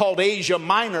region called Asia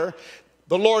Minor.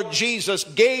 The Lord Jesus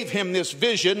gave him this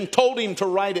vision, told him to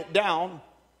write it down.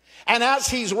 And as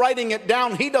he's writing it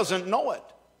down, he doesn't know it.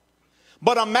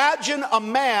 But imagine a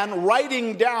man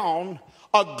writing down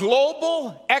a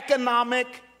global economic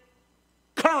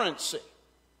currency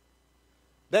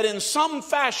that in some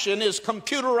fashion is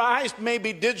computerized,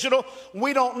 maybe digital,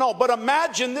 we don't know. But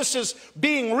imagine this is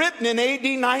being written in AD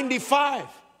 95.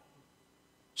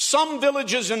 Some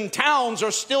villages and towns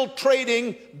are still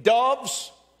trading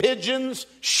doves, pigeons,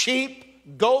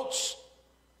 sheep, goats.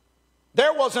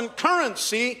 There wasn't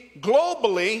currency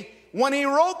globally when he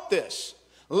wrote this,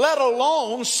 let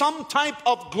alone some type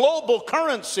of global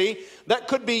currency that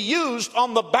could be used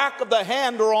on the back of the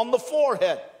hand or on the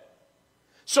forehead.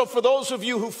 So for those of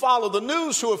you who follow the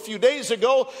news, who a few days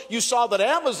ago you saw that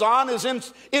Amazon is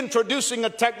introducing a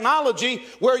technology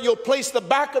where you'll place the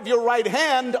back of your right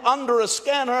hand under a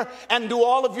scanner and do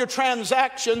all of your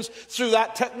transactions through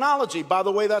that technology. By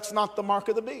the way, that's not the mark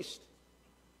of the beast.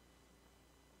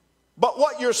 But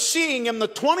what you're seeing in the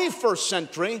 21st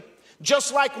century,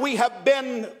 just like we have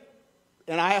been,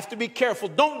 and I have to be careful,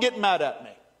 don't get mad at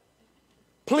me.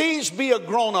 Please be a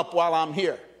grown-up while I'm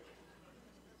here.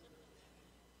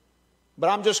 But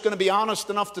I'm just going to be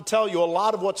honest enough to tell you a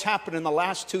lot of what's happened in the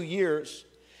last 2 years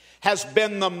has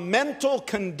been the mental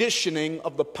conditioning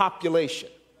of the population.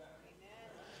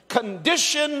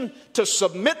 Conditioned to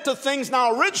submit to things.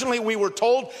 Now, originally we were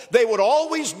told they would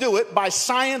always do it by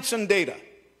science and data.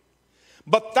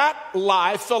 But that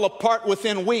lie fell apart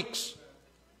within weeks.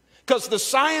 Because the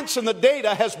science and the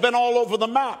data has been all over the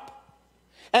map.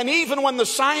 And even when the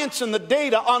science and the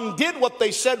data undid what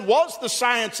they said was the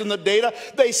science and the data,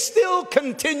 they still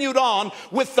continued on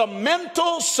with the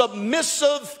mental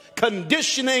submissive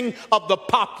conditioning of the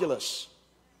populace,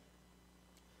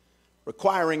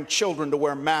 requiring children to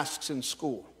wear masks in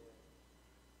school.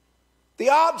 The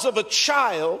odds of a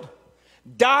child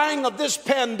dying of this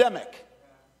pandemic,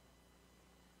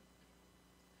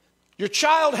 your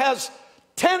child has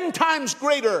 10 times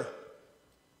greater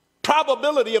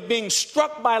probability of being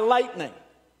struck by lightning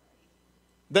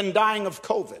than dying of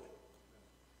COVID.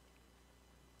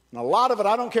 And a lot of it,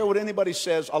 I don't care what anybody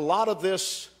says, a lot of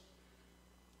this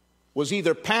was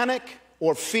either panic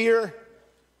or fear,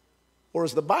 or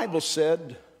as the Bible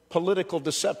said, political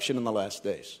deception in the last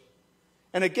days.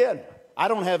 And again, I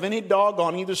don't have any dog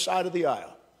on either side of the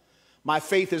aisle. My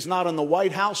faith is not in the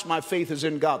White House, my faith is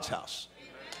in God's house.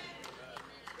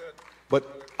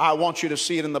 But I want you to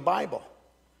see it in the Bible.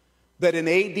 That in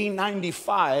AD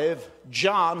 95,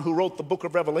 John, who wrote the book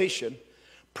of Revelation,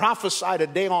 prophesied a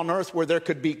day on earth where there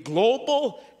could be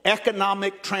global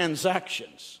economic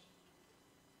transactions.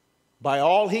 By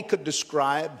all he could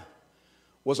describe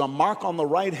was a mark on the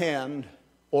right hand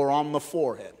or on the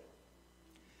forehead.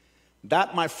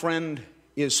 That, my friend,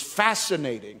 is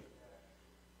fascinating,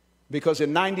 because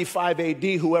in 95 AD,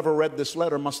 whoever read this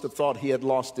letter must have thought he had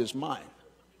lost his mind.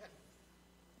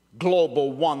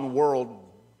 Global one world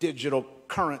digital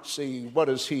currency, what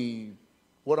is he,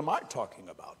 What am I talking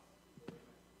about?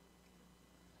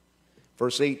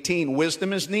 Verse 18,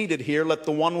 wisdom is needed here. Let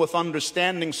the one with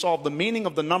understanding solve the meaning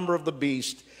of the number of the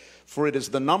beast, for it is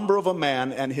the number of a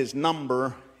man, and his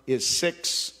number is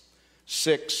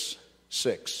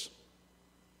 666.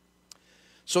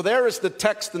 So there is the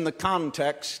text and the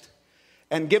context,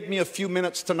 and give me a few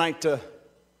minutes tonight to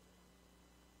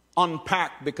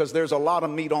unpack, because there's a lot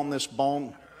of meat on this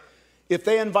bone. If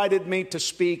they invited me to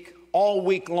speak all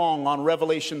week long on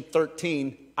Revelation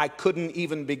 13, I couldn't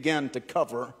even begin to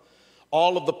cover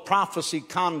all of the prophecy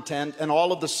content and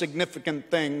all of the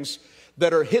significant things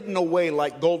that are hidden away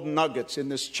like golden nuggets in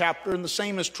this chapter. And the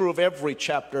same is true of every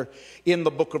chapter in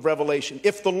the book of Revelation.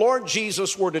 If the Lord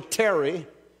Jesus were to tarry,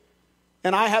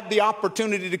 and I had the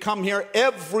opportunity to come here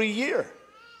every year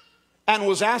and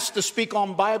was asked to speak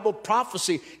on Bible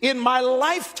prophecy in my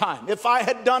lifetime, if I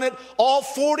had done it all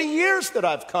 40 years that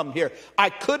I've come here, I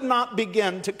could not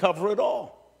begin to cover it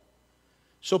all.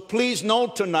 So please know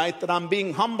tonight that I'm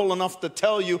being humble enough to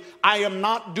tell you I am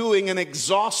not doing an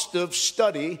exhaustive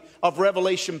study of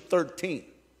Revelation 13.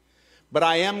 But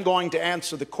I am going to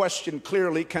answer the question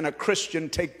clearly, can a Christian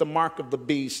take the mark of the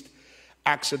beast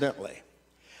accidentally?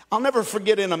 I'll never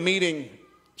forget, in a meeting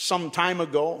some time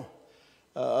ago,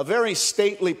 a very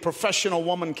stately professional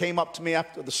woman came up to me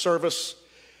after the service,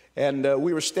 and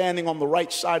we were standing on the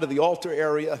right side of the altar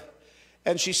area,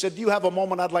 and she said, "Do you have a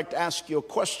moment? I'd like to ask you a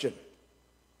question."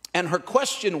 And her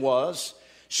question was,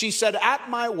 she said, at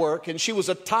my work, and she was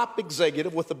a top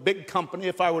executive with a big company.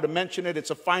 If I were to mention it, it's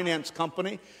a finance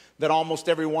company that almost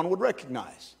everyone would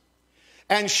recognize.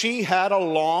 And she had a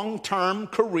long-term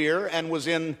career and was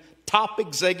in top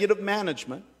executive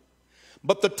management.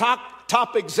 But the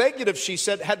top executive, she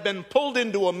said, had been pulled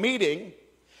into a meeting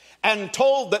and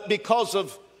told that because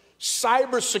of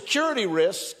cybersecurity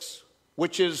risks,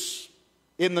 which is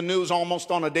in the news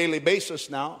almost on a daily basis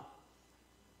now,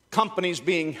 companies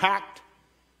being hacked,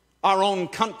 our own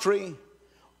country,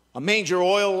 a major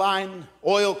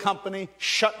oil company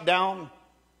shut down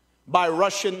by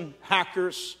Russian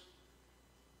hackers.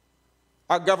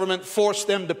 Our government forced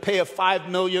them to pay a $5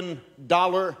 million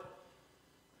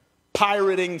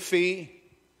pirating fee.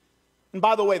 And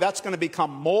by the way, that's going to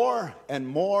become more and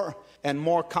more and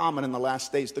more common in the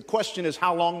last days. The question is,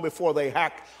 how long before they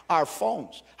hack our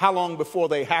phones? How long before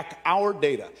they hack our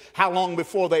data? How long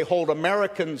before they hold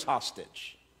Americans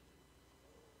hostage?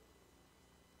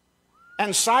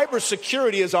 And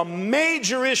cybersecurity is a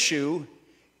major issue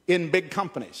in big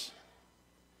companies.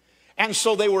 And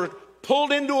so they were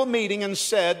pulled into a meeting and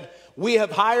said, we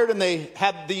have hired, and they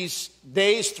had these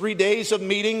days, 3 days of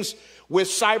meetings with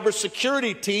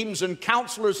cybersecurity teams and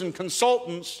counselors and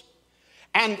consultants.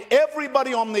 And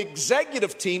everybody on the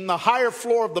executive team, the higher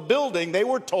floor of the building, they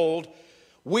were told,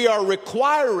 we are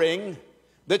requiring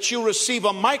that you receive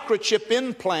a microchip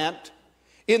implant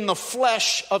in the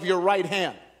flesh of your right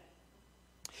hand.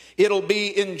 It'll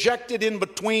be injected in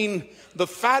between the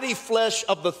fatty flesh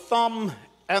of the thumb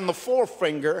and the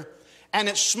forefinger, and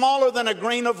it's smaller than a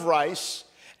grain of rice,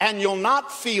 and you'll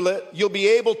not feel it. You'll be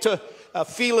able to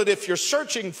feel it if you're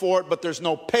searching for it, but there's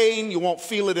no pain. You won't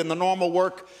feel it in the normal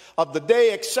work of the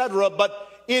day, etc.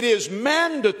 But it is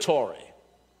mandatory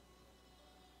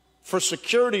for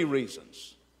security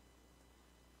reasons.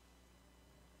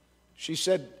 She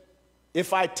said,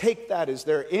 if I take that, is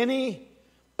there any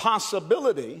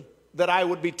possibility that I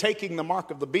would be taking the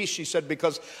mark of the beast? She said,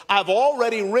 because I've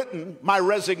already written my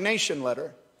resignation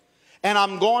letter and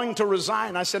I'm going to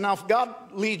resign. I said, now if God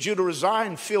leads you to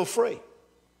resign, feel free.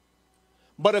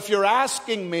 But if you're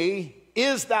asking me,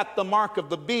 is that the mark of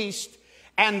the beast?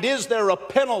 And is there a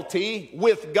penalty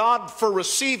with God for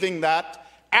receiving that?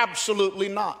 Absolutely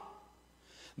not.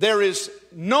 There is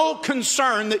no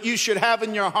concern that you should have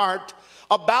in your heart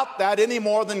about that any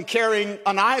more than carrying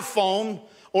an iPhone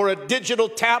or a digital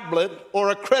tablet or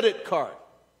a credit card.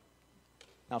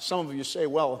 Now, some of you say,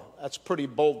 well, that's a pretty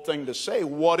bold thing to say.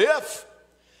 What if?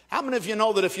 How many of you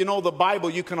know that if you know the Bible,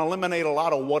 you can eliminate a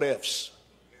lot of what ifs?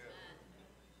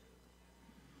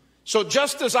 So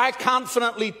just as I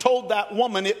confidently told that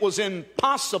woman it was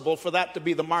impossible for that to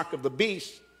be the mark of the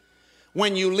beast,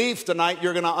 when you leave tonight,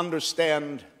 you're going to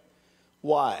understand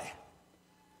why.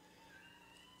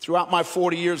 Throughout my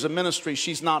 40 years of ministry,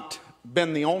 she's not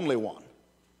been the only one.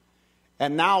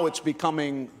 And now it's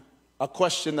becoming a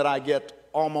question that I get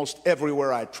almost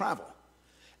everywhere I travel,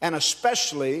 and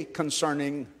especially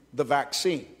concerning the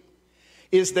vaccine.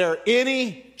 Is there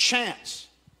any chance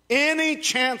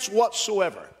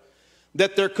whatsoever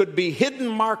that there could be hidden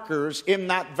markers in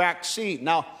that vaccine?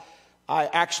 Now, I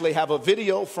actually have a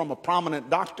video from a prominent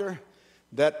doctor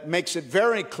that makes it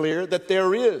very clear that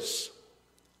there is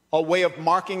a way of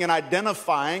marking and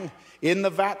identifying in the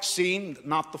vaccine,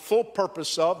 not the full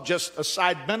purpose of, just a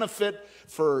side benefit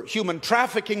for human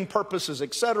trafficking purposes,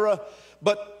 etc.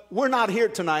 But we're not here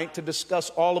tonight to discuss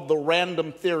all of the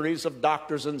random theories of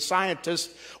doctors and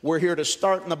scientists. We're here to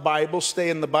start in the Bible, stay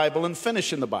in the Bible, and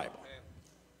finish in the Bible.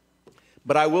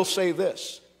 But I will say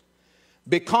this.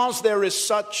 Because there is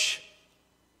such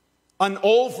an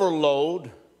overload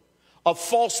of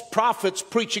false prophets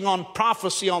preaching on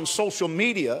prophecy on social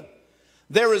media,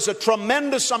 there is a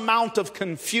tremendous amount of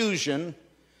confusion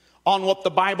on what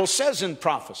the Bible says in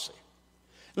prophecy.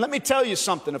 Let me tell you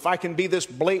something, if I can be this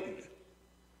blatant.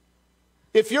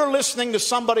 If you're listening to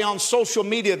somebody on social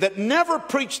media that never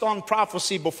preached on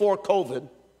prophecy before COVID,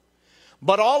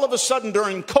 but all of a sudden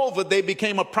during COVID they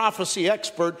became a prophecy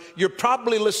expert, you're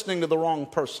probably listening to the wrong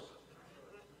person.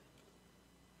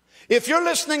 If you're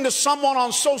listening to someone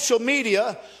on social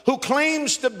media who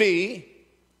claims to be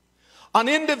an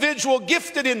individual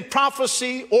gifted in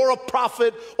prophecy or a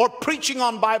prophet or preaching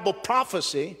on Bible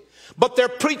prophecy, but they're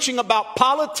preaching about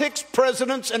politics,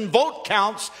 presidents, and vote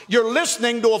counts, you're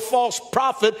listening to a false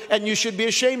prophet and you should be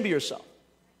ashamed of yourself.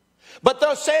 But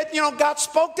they'll say, God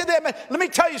spoke to them. Let me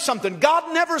tell you something.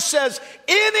 God never says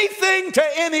anything to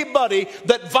anybody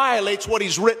that violates what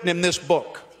he's written in this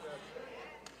book.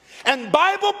 And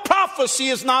Bible prophecy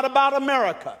is not about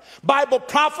America. Bible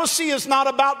prophecy is not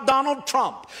about Donald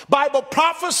Trump. Bible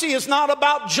prophecy is not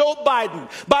about Joe Biden.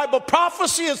 Bible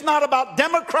prophecy is not about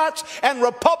Democrats and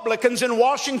Republicans in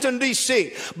Washington,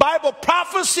 D.C. Bible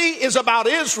prophecy is about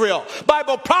Israel.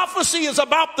 Bible prophecy is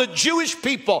about the Jewish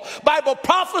people. Bible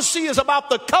prophecy is about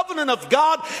the covenant of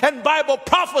God. And Bible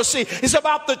prophecy is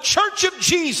about the church of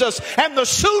Jesus and the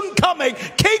soon coming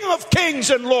King of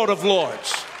Kings and Lord of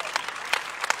Lords.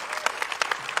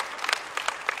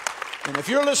 And if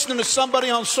you're listening to somebody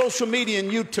on social media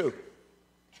and YouTube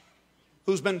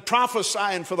who's been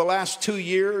prophesying for the last 2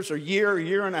 years or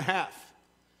year and a half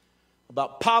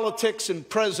about politics and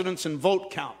presidents and vote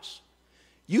counts,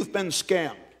 you've been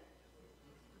scammed.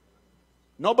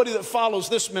 Nobody that follows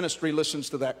this ministry listens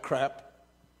to that crap,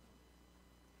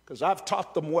 because I've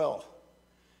taught them well.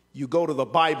 You go to the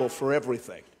Bible for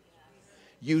everything.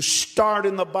 You start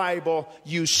in the Bible,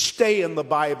 you stay in the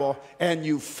Bible, and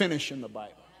you finish in the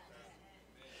Bible.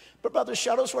 But Brother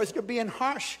Shuttlesworth, you're being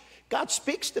harsh. God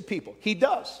speaks to people. He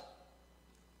does.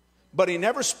 But he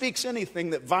never speaks anything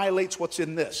that violates what's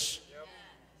in this.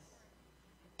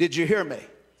 Did you hear me?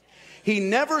 He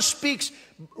never speaks.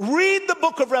 Read the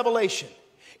book of Revelation.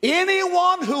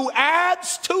 Anyone who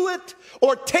adds to it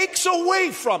or takes away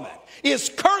from it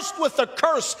is cursed with a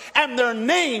curse, and their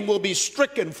name will be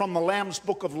stricken from the Lamb's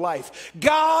book of life.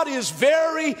 God is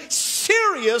very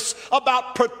serious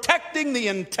about protecting the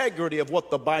integrity of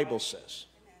what the Bible says.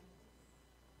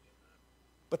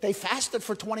 But they fasted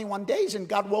for 21 days and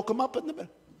God woke them up in the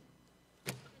middle.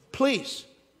 Please,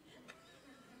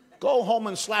 go home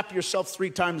and slap yourself 3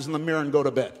 times in the mirror and go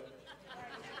to bed.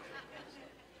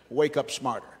 Wake up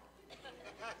smarter.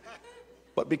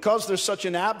 But because there's such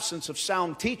an absence of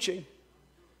sound teaching,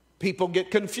 people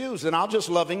get confused. And I'll just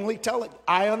lovingly tell it.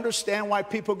 I understand why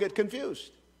people get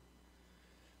confused.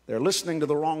 They're listening to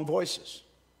the wrong voices.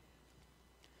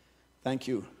 Thank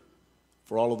you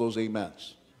for all of those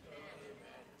amens.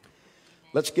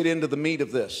 Let's get into the meat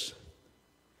of this.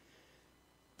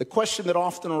 The question that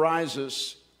often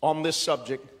arises on this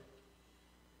subject: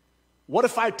 what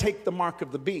if I take the mark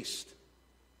of the beast?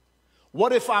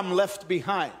 What if I'm left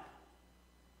behind?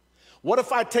 What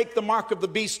if I take the mark of the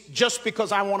beast just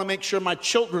because I want to make sure my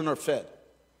children are fed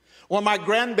or my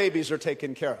grandbabies are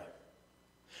taken care of?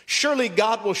 Surely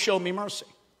God will show me mercy.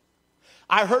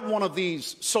 I heard one of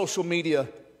these social media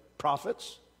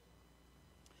prophets.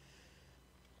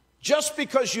 Just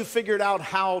because you figured out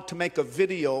how to make a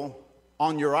video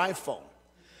on your iPhone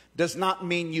does not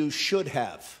mean you should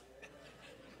have.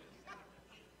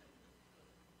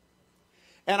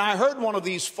 And I heard one of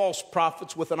these false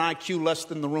prophets with an IQ less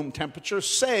than the room temperature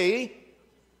say,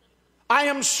 I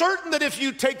am certain that if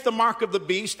you take the mark of the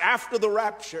beast after the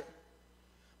rapture,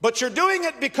 but you're doing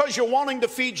it because you're wanting to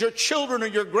feed your children or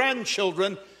your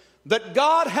grandchildren, that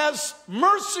God has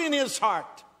mercy in his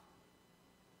heart.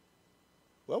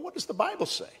 Well, what does the Bible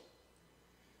say?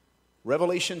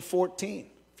 Revelation 14.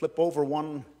 Flip over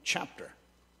one chapter.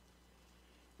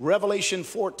 Revelation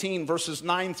 14, verses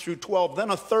 9 through 12.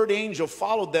 Then a third angel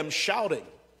followed them, shouting,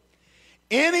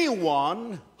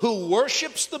 anyone who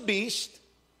worships the beast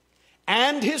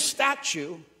and his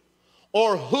statue,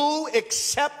 or who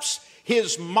accepts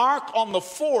his mark on the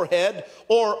forehead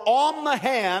or on the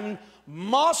hand,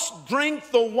 must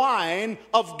drink the wine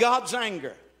of God's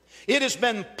anger. It has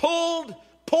been poured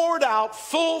poured out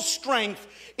full strength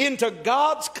into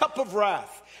God's cup of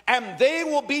wrath, and they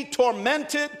will be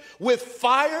tormented with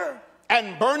fire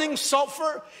and burning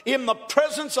sulfur in the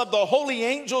presence of the holy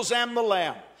angels and the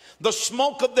Lamb. The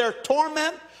smoke of their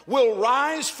torment will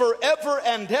rise forever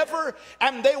and ever,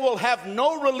 and they will have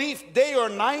no relief day or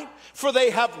night, for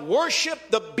they have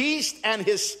worshiped the beast and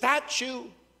his statue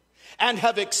and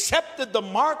have accepted the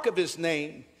mark of his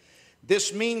name.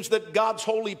 This means that God's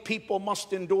holy people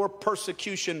must endure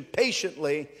persecution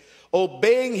patiently,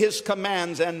 obeying his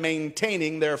commands and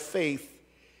maintaining their faith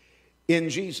in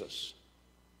Jesus.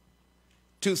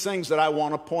 Two things that I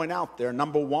want to point out there.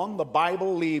 Number one, the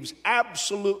Bible leaves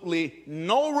absolutely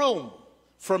no room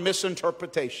for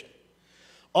misinterpretation.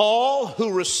 All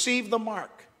who receive the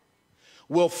mark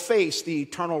will face the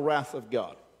eternal wrath of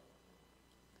God.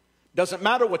 Doesn't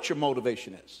matter what your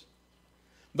motivation is.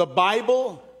 The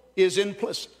Bible is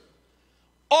implicit.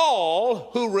 All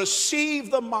who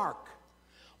receive the mark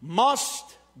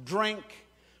must drink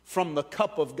from the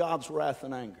cup of God's wrath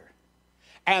and anger.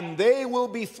 And they will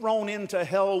be thrown into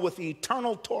hell with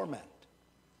eternal torment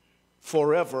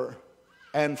forever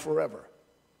and forever.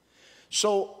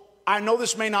 So I know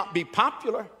this may not be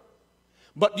popular,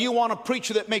 but do you want a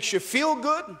preacher that makes you feel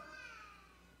good?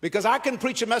 Because I can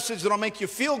preach a message that'll make you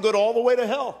feel good all the way to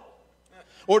hell.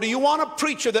 Or do you want a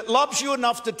preacher that loves you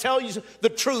enough to tell you the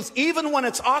truth, even when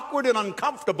it's awkward and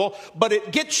uncomfortable, but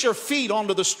it gets your feet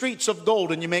onto the streets of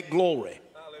gold and you make glory?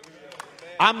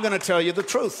 I'm going to tell you the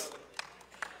truth.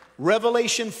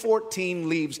 Revelation 14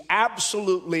 leaves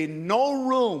absolutely no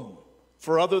room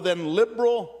for other than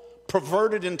liberal,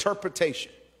 perverted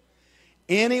interpretation.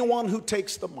 Anyone who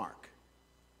takes the mark,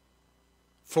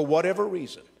 for whatever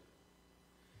reason,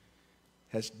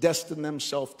 has destined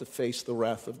themselves to face the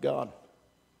wrath of God.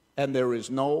 And there is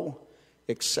no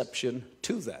exception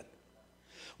to that.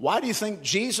 Why do you think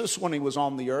Jesus, when he was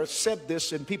on the earth, said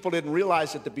this, and people didn't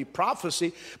realize it to be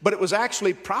prophecy, but it was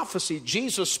actually prophecy?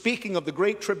 Jesus, speaking of the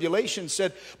great tribulation,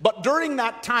 said, "But during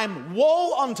that time,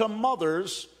 woe unto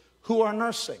mothers who are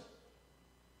nursing."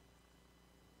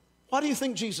 Why do you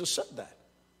think Jesus said that?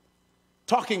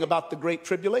 Talking about the great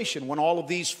tribulation, when all of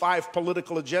these 5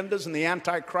 political agendas and the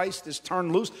Antichrist is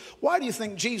turned loose. Why do you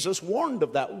think Jesus warned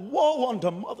of that? Woe unto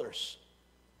mothers.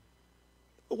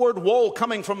 The word woe,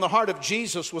 coming from the heart of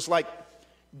Jesus, was like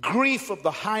grief of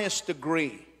the highest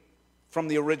degree from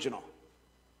the original.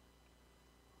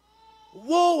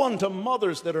 Woe unto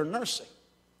mothers that are nursing.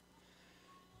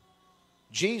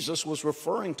 Jesus was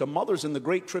referring to mothers in the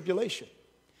great tribulation.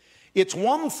 It's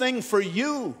one thing for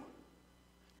you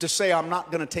to say, "I'm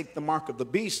not going to take the mark of the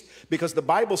beast," because the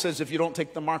Bible says if you don't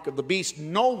take the mark of the beast,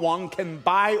 no one can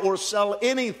buy or sell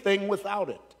anything without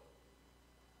it.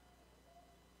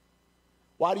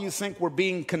 Why do you think we're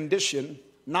being conditioned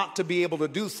not to be able to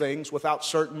do things without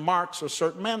certain marks or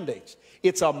certain mandates?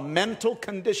 It's a mental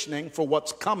conditioning for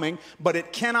what's coming, but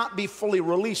it cannot be fully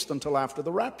released until after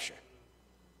the rapture.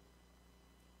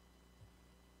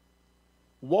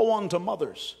 Woe unto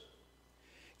mothers.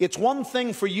 It's one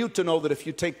thing for you to know that if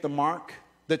you take the mark,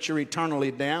 that you're eternally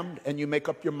damned, and you make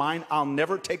up your mind, "I'll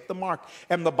never take the mark."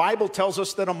 And the Bible tells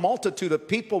us that a multitude of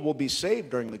people will be saved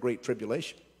during the great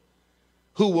tribulation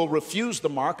who will refuse the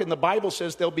mark, and the Bible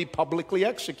says they'll be publicly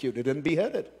executed and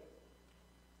beheaded.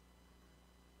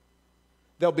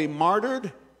 They'll be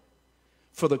martyred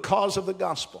for the cause of the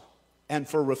gospel and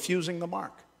for refusing the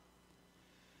mark.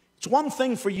 It's one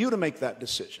thing for you to make that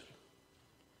decision.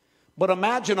 But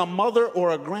imagine a mother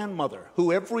or a grandmother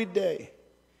who every day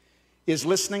is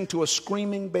listening to a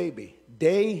screaming baby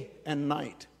day and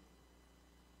night,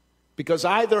 because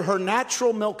either her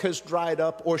natural milk has dried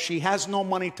up or she has no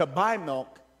money to buy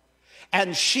milk,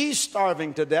 and she's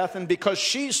starving to death, and because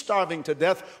she's starving to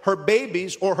death, her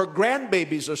babies or her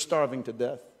grandbabies are starving to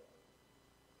death.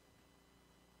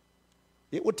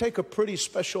 It would take a pretty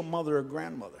special mother or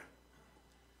grandmother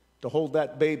to hold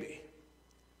that baby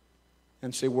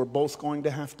and say, "We're both going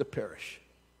to have to perish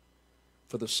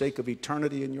for the sake of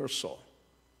eternity in your soul."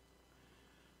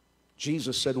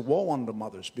 Jesus said, "Woe unto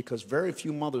mothers," because very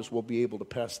few mothers will be able to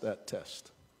pass that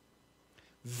test.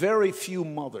 Very few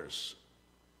mothers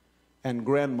and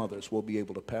grandmothers will be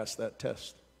able to pass that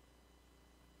test.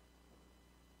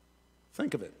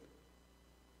 Think of it.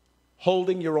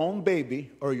 Holding your own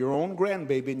baby or your own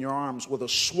grandbaby in your arms with a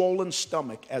swollen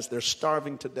stomach as they're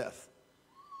starving to death,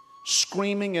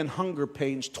 screaming in hunger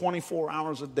pains 24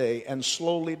 hours a day and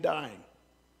slowly dying.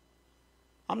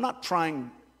 I'm not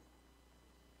trying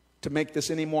to make this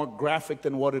any more graphic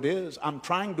than what it is. I'm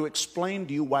trying to explain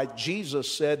to you why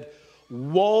Jesus said,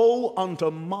 "Woe unto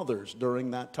mothers"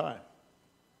 during that time.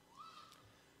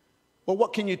 Well,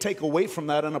 what can you take away from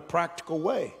that in a practical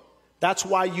way? That's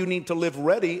why you need to live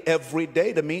ready every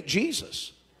day to meet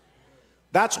Jesus.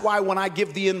 That's why when I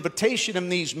give the invitation in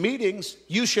these meetings,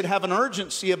 you should have an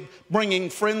urgency of bringing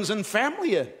friends and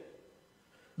family in.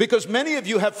 Because many of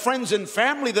you have friends and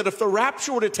family that if the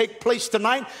rapture were to take place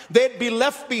tonight, they'd be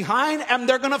left behind and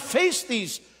they're going to face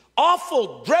these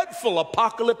awful, dreadful,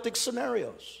 apocalyptic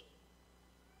scenarios.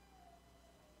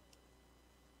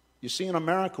 You see, in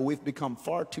America, we've become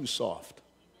far too soft.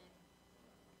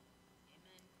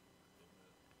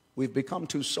 We've become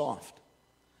too soft.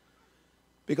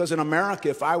 Because in America,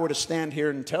 if I were to stand here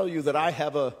and tell you that I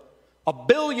have a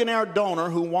billionaire donor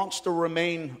who wants to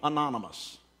remain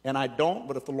anonymous, and I don't,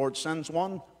 but if the Lord sends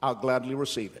one, I'll gladly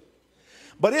receive it.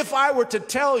 But if I were to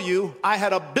tell you I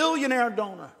had a billionaire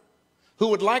donor who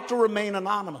would like to remain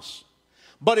anonymous,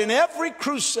 but in every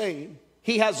crusade,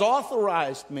 he has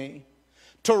authorized me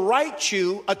to write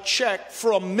you a check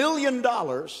for $1 million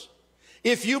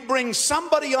if you bring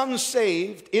somebody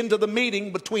unsaved into the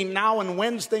meeting between now and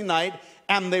Wednesday night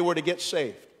and they were to get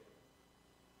saved.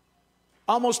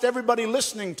 Almost everybody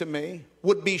listening to me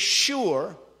would be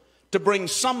sure to bring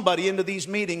somebody into these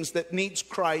meetings that needs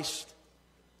Christ.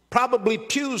 Probably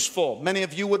pews full. Many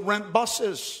of you would rent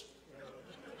buses.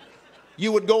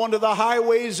 You would go into the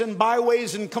highways and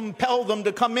byways and compel them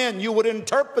to come in. You would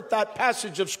interpret that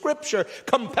passage of Scripture,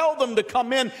 compel them to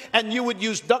come in, and you would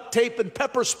use duct tape and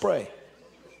pepper spray.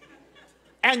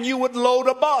 And you would load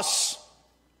a bus.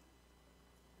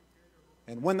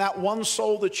 And when that one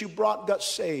soul that you brought got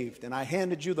saved, and I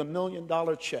handed you the $1 million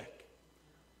check,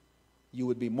 you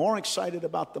would be more excited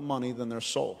about the money than their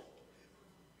soul.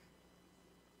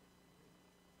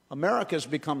 America has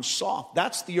become soft.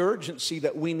 That's the urgency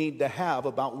that we need to have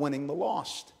about winning the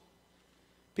lost.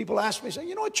 People ask me, say,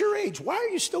 you know, at your age, why are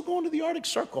you still going to the Arctic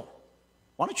Circle?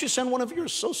 Why don't you send one of your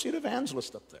associate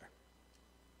evangelists up there?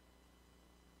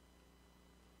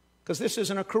 Because this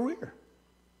isn't a career.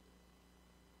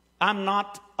 I'm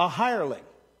not a hireling.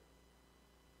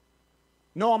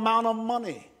 No amount of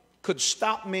money could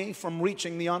stop me from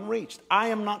reaching the unreached. I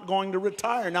am not going to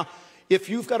retire. Now, if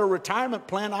you've got a retirement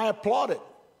plan, I applaud it.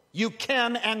 You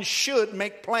can and should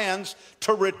make plans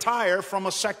to retire from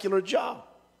a secular job.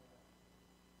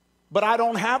 But I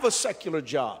don't have a secular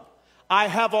job. I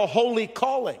have a holy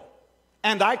calling,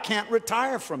 and I can't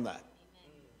retire from that.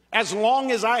 As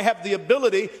long as I have the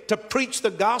ability to preach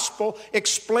the gospel,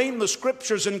 explain the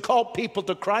scriptures, and call people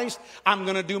to Christ, I'm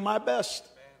going to do my best.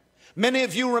 Many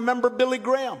of you remember Billy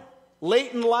Graham,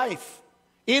 late in life,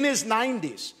 in his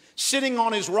 90s, sitting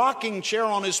on his rocking chair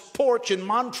on his porch in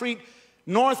Montreat,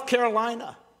 North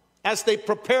Carolina, as they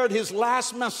prepared his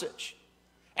last message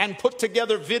and put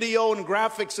together video and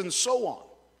graphics and so on.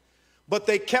 But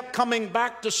they kept coming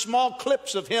back to small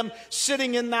clips of him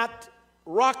sitting in that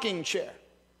rocking chair.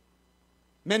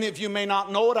 Many of you may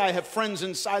not know it. I have friends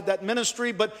inside that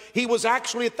ministry, but he was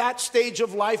actually at that stage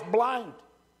of life blind.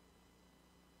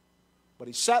 But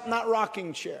he sat in that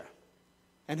rocking chair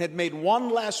and had made one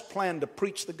last plan to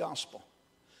preach the gospel.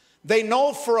 They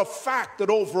know for a fact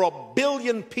that over 1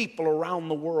 billion people around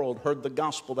the world heard the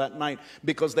gospel that night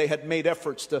because they had made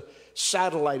efforts to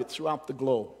satellite it throughout the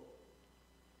globe.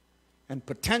 And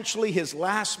potentially his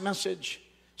last message,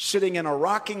 sitting in a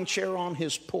rocking chair on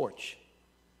his porch,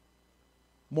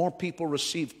 more people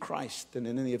received Christ than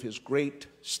in any of his great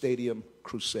stadium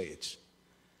crusades.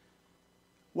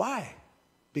 Why?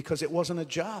 Because it wasn't a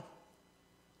job.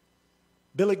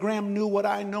 Billy Graham knew what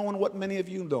I know and what many of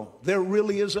you know. There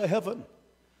really is a heaven.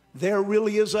 There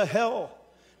really is a hell.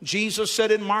 Jesus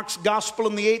said in Mark's gospel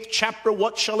in the 8th chapter,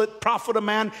 what shall it profit a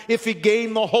man if he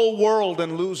gain the whole world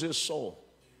and lose his soul?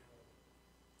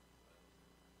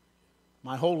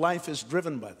 My whole life is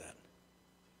driven by that.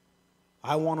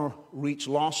 I want to reach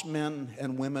lost men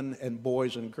and women and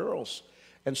boys and girls.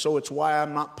 And so it's why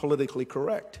I'm not politically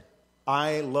correct.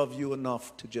 I love you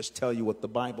enough to just tell you what the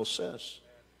Bible says.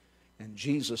 And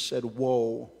Jesus said,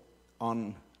 woe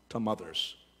unto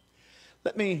mothers.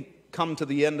 Let me come to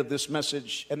the end of this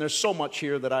message. And there's so much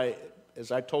here that I,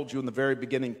 as I told you in the very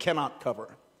beginning, cannot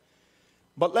cover.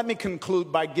 But let me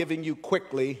conclude by giving you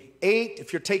quickly 8,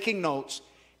 if you're taking notes,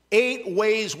 8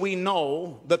 ways we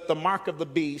know that the mark of the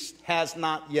beast has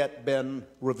not yet been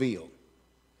revealed.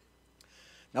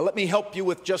 Now let me help you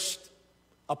with just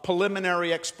a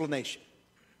preliminary explanation.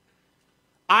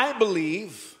 I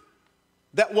believe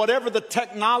that whatever the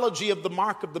technology of the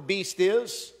mark of the beast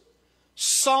is,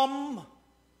 some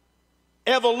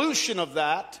evolution of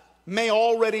that may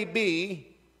already be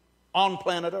on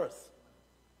planet Earth.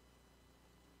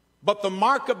 But the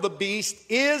mark of the beast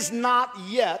is not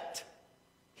yet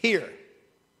here.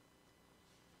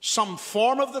 some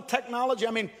form of the technology.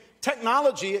 I mean,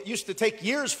 technology, it used to take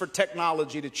years for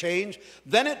technology to change.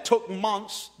 Then it took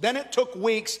months. Then it took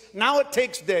weeks. Now it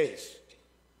takes days.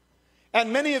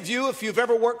 And many of you, if you've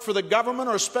ever worked for the government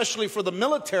or especially for the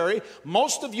military,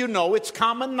 most of you know it's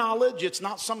common knowledge. It's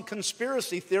not some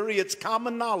conspiracy theory. It's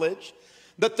common knowledge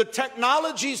that the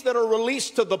technologies that are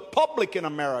released to the public in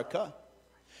America,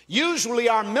 usually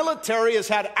our military has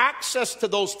had access to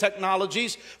those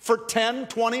technologies for 10,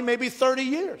 20, maybe 30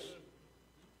 years.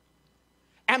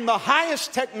 And the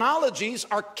highest technologies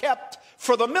are kept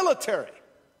for the military.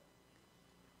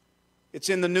 It's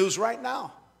in the news right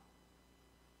now.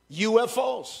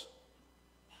 UFOs.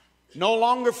 No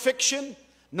longer fiction,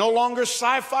 no longer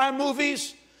sci-fi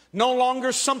movies, no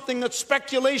longer something that's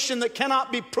speculation that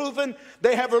cannot be proven.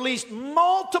 They have released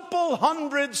multiple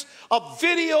hundreds of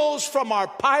videos from our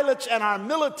pilots and our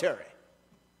military.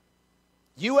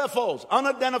 UFOs,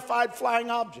 unidentified flying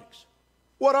objects.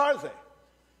 What are they?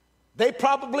 They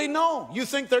probably know. You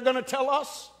think they're going to tell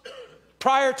us?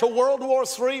 Prior to World War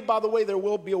III, by the way, there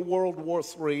will be a World War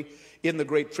III in the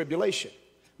Great Tribulation.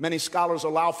 Many scholars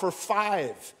allow for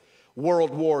 5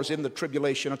 world wars in the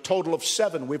tribulation, a total of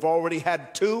 7. We've already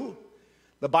had 2.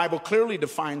 The Bible clearly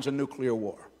defines a nuclear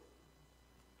war.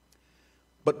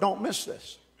 But don't miss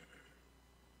this.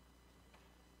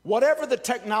 Whatever the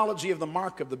technology of the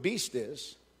mark of the beast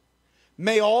is,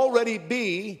 may already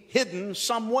be hidden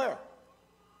somewhere.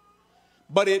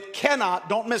 But it cannot,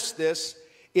 don't miss this,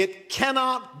 it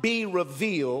cannot be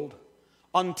revealed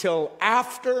until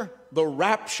after the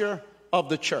rapture of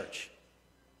the church.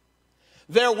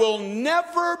 There will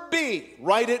never be,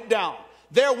 write it down,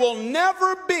 there will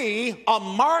never be a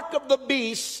mark of the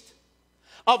beast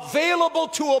available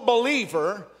to a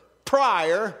believer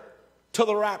prior to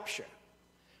the rapture.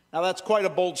 Now that's quite a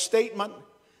bold statement.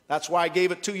 That's why I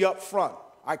gave it to you up front.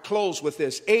 I close with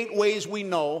this. 8 ways we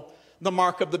know the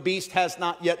mark of the beast has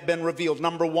not yet been revealed.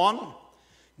 Number 1,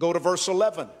 go to verse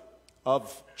 11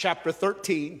 of chapter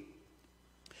 13.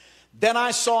 Then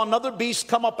I saw another beast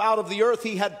come up out of the earth.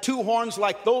 He had 2 horns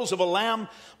like those of a lamb,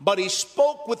 but he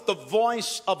spoke with the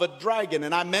voice of a dragon.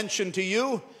 And I mentioned to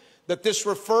you that this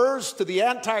refers to the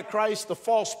Antichrist, the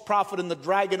false prophet, and the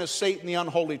dragon is Satan, the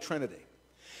unholy trinity.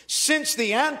 Since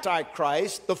the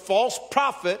Antichrist, the false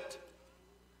prophet,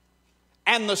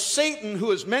 and the Satan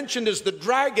who is mentioned as the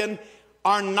dragon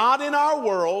are not in our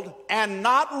world and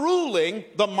not ruling,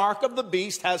 the mark of the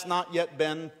beast has not yet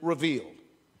been revealed.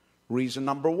 Reason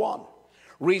number 1.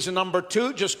 Reason number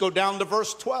 2, just go down to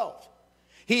verse 12.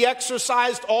 He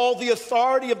exercised all the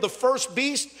authority of the first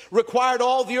beast, required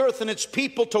all the earth and its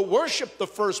people to worship the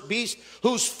first beast,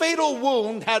 whose fatal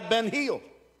wound had been healed.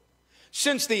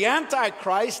 Since the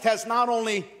Antichrist has not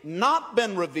only not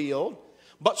been revealed,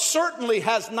 but certainly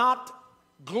has not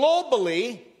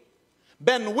globally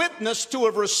been witnessed to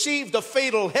have received a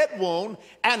fatal head wound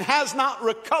and has not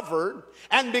recovered,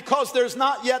 and because there's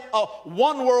not yet a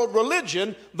one world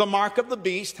religion, the mark of the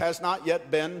beast has not yet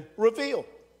been revealed.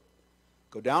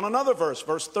 Go down another verse,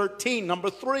 verse 13, number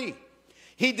 3.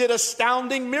 He did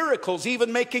astounding miracles,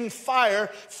 even making fire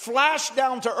flash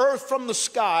down to earth from the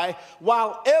sky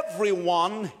while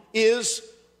everyone is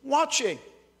watching.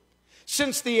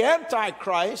 Since the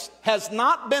Antichrist has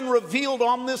not been revealed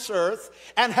on this earth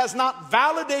and has not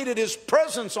validated his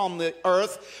presence on the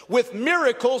earth with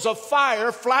miracles of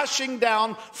fire flashing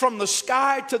down from the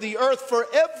sky to the earth for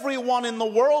everyone in the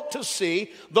world to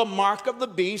see, the mark of the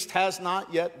beast has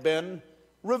not yet been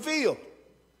revealed.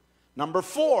 Number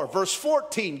 4, verse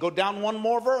 14, go down one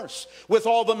more verse. With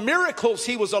all the miracles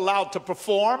he was allowed to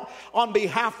perform on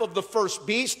behalf of the first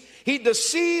beast, he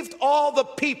deceived all the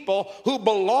people who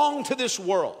belong to this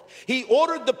world. He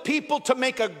ordered the people to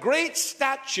make a great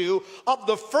statue of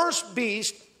the first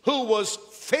beast who was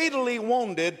fatally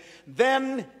wounded,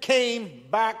 then came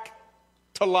back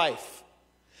to life.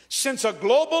 Since a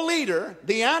global leader,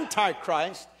 the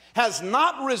Antichrist, has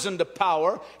not risen to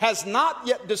power, has not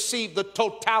yet deceived the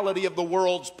totality of the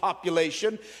world's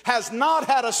population, has not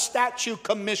had a statue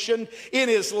commissioned in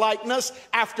his likeness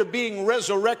after being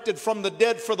resurrected from the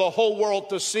dead for the whole world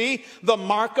to see, the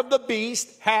mark of the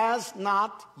beast has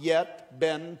not yet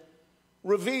been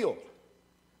revealed.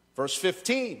 Verse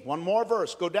 15, one more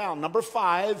verse, go down, number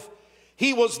 5.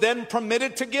 He was then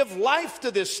permitted to give life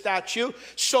to this statue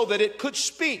so that it could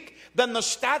speak. Then the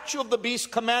statue of the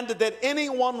beast commanded that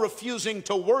anyone refusing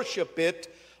to worship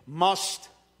it must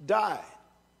die.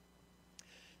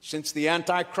 Since the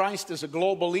Antichrist as a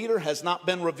global leader has not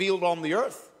been revealed on the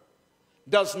earth,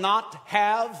 does not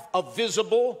have a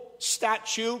visible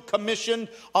statue commissioned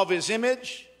of his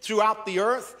image throughout the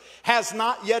earth, has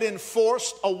not yet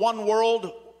enforced a one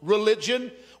world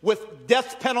religion with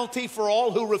death penalty for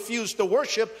all who refuse to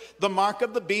worship the mark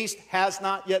of the beast, has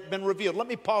not yet been revealed. Let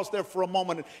me pause there for a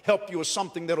moment and help you with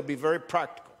something that will be very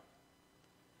practical.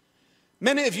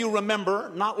 Many of you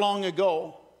remember not long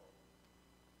ago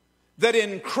that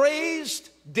in crazed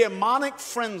demonic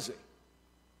frenzy,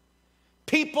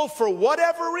 people, for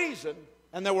whatever reason,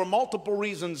 and there were multiple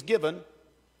reasons given,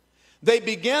 they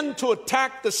began to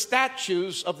attack the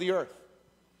statues of the earth.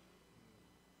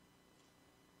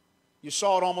 You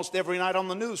saw it almost every night on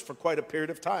the news for quite a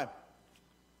period of time.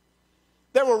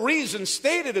 There were reasons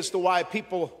stated as to why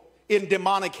people in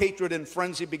demonic hatred and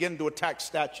frenzy began to attack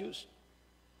statues.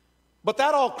 But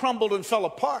that all crumbled and fell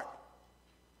apart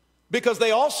because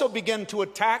they also began to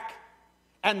attack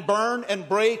and burn and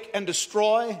break and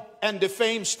destroy and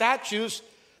defame statues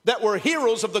that were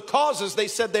heroes of the causes they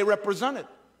said they represented.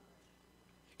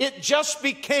 It just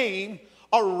became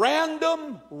a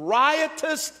random,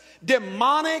 riotous,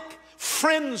 demonic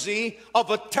frenzy of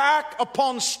attack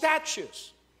upon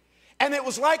statues. And it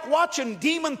was like watching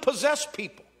demon-possessed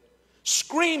people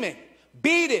screaming,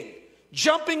 beating,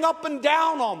 jumping up and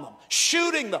down on them,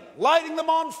 shooting them, lighting them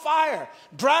on fire,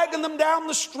 dragging them down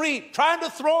the street, trying to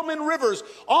throw them in rivers,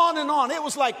 on and on. It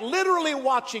was like literally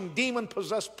watching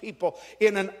demon-possessed people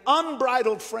in an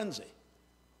unbridled frenzy.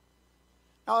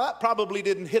 Now, that probably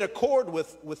didn't hit a chord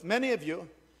with many of you,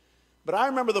 but I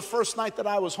remember the first night that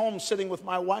I was home sitting with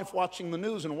my wife watching the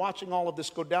news and watching all of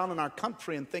this go down in our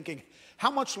country and thinking,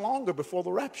 how much longer before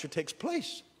the rapture takes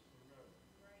place?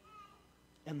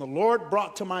 And the Lord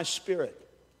brought to my spirit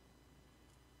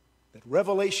that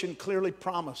Revelation clearly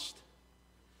promised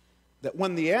that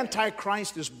when the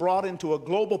Antichrist is brought into a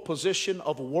global position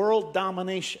of world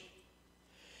domination,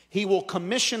 he will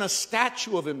commission a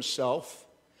statue of himself,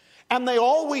 and they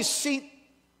always seat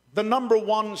the number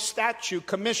one statue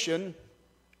commission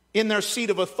in their seat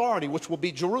of authority, which will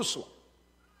be Jerusalem.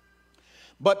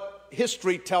 But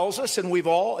history tells us, and we've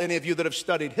all, any of you that have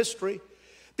studied history,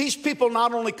 these people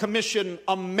not only commission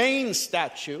a main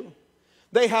statue,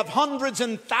 they have hundreds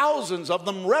and thousands of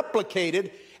them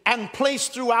replicated and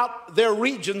placed throughout their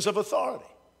regions of authority.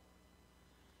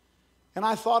 And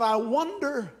I thought, I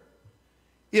wonder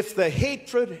if the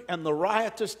hatred and the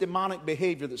riotous demonic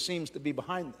behavior that seems to be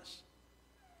behind this,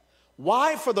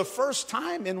 why for the first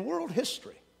time in world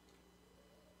history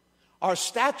are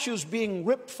statues being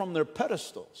ripped from their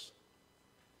pedestals?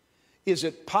 Is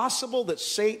it possible that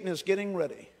Satan is getting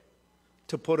ready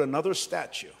to put another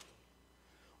statue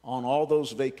on all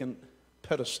those vacant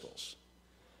pedestals?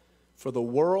 For the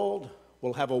world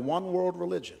will have a one-world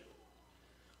religion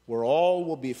where all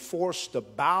will be forced to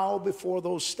bow before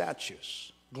those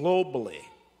statues globally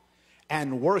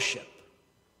and worship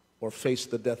or face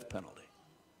the death penalty.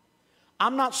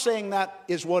 I'm not saying that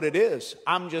is what it is.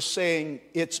 I'm just saying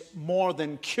it's more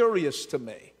than curious to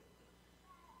me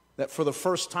that for the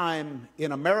first time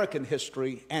in American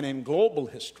history and in global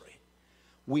history,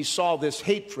 we saw this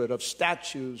hatred of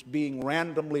statues being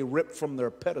randomly ripped from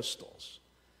their pedestals,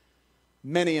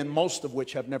 many and most of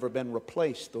which have never been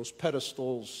replaced. Those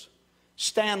pedestals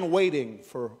stand waiting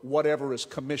for whatever is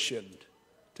commissioned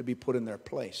to be put in their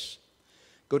place.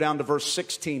 Go down to verse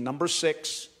 16, number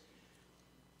 6.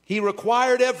 He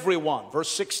required everyone, verse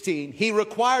 16, he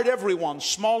required everyone,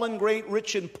 small and great,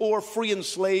 rich and poor, free and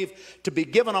slave, to be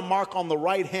given a mark on the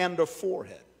right hand or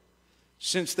forehead.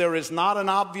 Since there is not an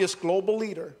obvious global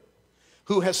leader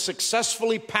who has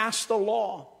successfully passed a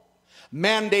law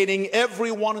mandating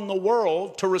everyone in the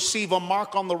world to receive a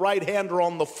mark on the right hand or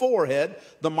on the forehead,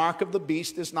 the mark of the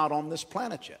beast is not on this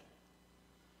planet yet.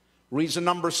 Reason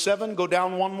number 7, go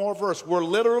down one more verse. We're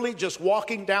literally just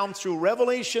walking down through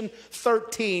Revelation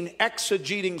 13,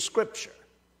 exegeting Scripture.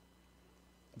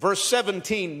 Verse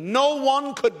 17, no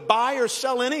one could buy or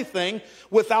sell anything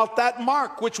without that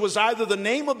mark, which was either the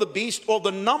name of the beast or the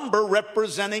number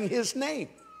representing his name.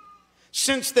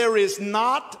 Since there is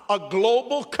not a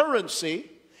global currency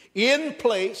in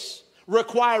place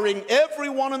requiring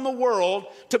everyone in the world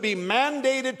to be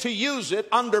mandated to use it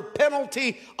under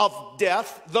penalty of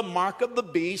death, the mark of the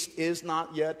beast is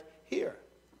not yet here.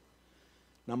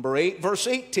 Number 8, verse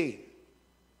 18.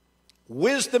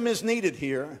 Wisdom is needed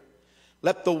here.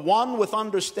 Let the one with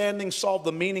understanding solve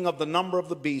the meaning of the number of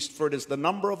the beast, for it is the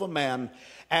number of a man,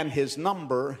 and his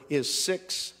number is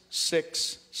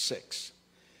 666.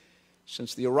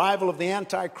 Since the arrival of the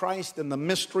Antichrist and the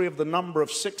mystery of the number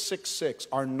of 666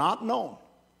 are not known,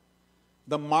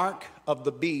 the mark of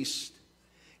the beast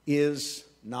is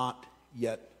not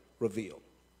yet revealed.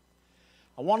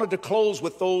 I wanted to close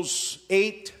with those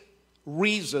 8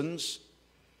 reasons,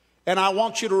 and I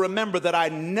want you to remember that I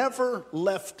never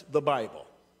left the Bible.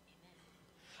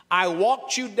 I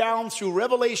walked you down through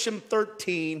Revelation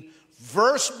 13,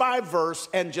 verse by verse,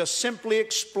 and just simply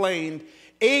explained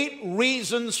 8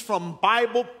 reasons from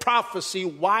Bible prophecy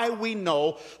why we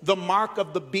know the mark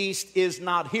of the beast is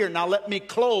not here. Now let me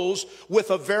close with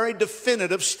a very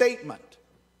definitive statement.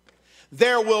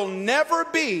 There will never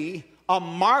be a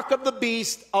mark of the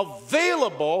beast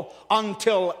available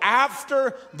until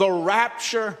after the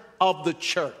rapture of the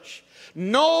church.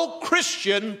 No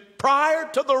Christian prior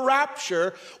to the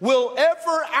rapture will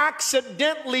ever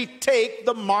accidentally take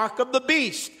the mark of the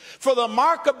beast. For the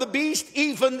mark of the beast,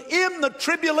 even in the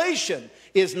tribulation,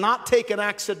 is not taken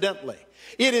accidentally.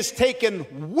 It is taken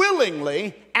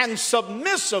willingly and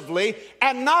submissively,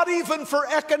 and not even for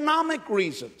economic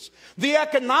reasons. The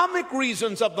economic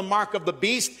reasons of the mark of the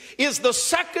beast is the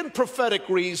second prophetic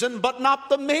reason, but not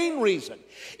the main reason.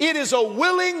 It is a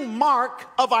willing mark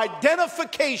of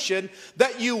identification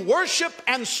that you worship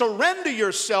and surrender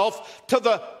yourself to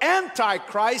the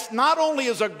Antichrist, not only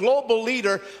as a global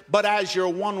leader, but as your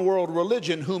one world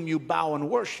religion whom you bow and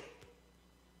worship.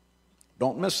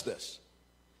 Don't miss this.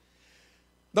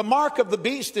 The mark of the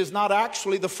beast is not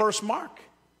actually the first mark.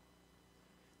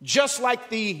 Just like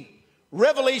the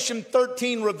Revelation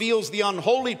 13 reveals the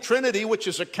unholy Trinity, which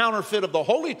is a counterfeit of the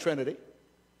Holy Trinity.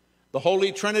 The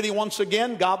Holy Trinity, once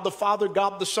again, God the Father,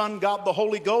 God the Son, God the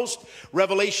Holy Ghost.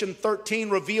 Revelation 13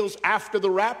 reveals after the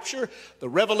rapture the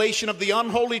revelation of the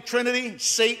unholy Trinity,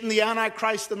 Satan, the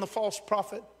Antichrist, and the false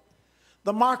prophet.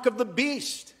 The mark of the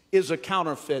beast is a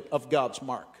counterfeit of God's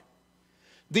mark.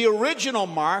 The original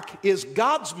mark is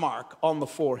God's mark on the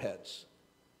foreheads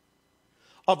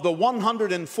of the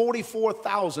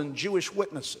 144,000 Jewish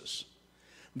witnesses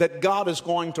that God is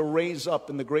going to raise up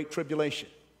in the Great Tribulation.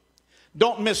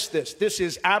 Don't miss this. This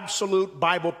is absolute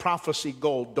Bible prophecy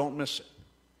gold. Don't miss it.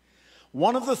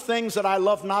 One of the things that I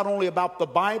love not only about the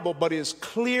Bible, but is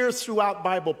clear throughout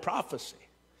Bible prophecy,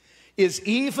 is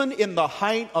even in the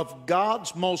height of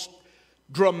God's most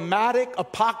dramatic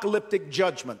apocalyptic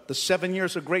judgment, the 7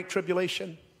 years of Great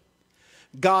Tribulation,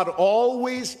 God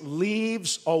always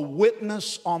leaves a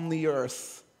witness on the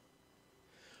earth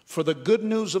for the good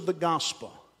news of the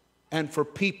gospel and for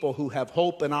people who have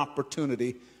hope and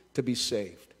opportunity to be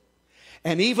saved.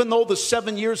 And even though the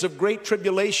 7 years of Great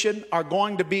Tribulation are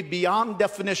going to be beyond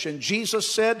definition,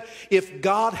 Jesus said, if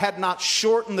God had not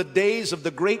shortened the days of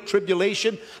the Great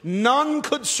Tribulation, none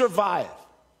could survive.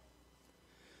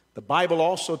 The Bible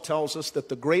also tells us that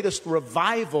the greatest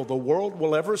revival the world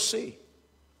will ever see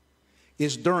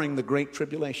is during the Great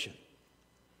Tribulation.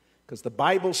 Because the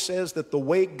Bible says that the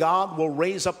way God will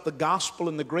raise up the gospel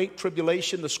in the Great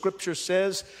Tribulation, the Scripture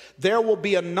says, there will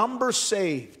be a number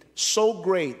saved so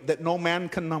great that no man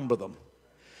can number them.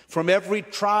 From every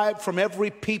tribe, from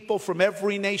every people, from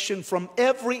every nation, from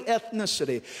every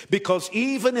ethnicity. Because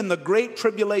even in the Great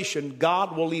Tribulation,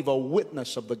 God will leave a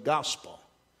witness of the gospel.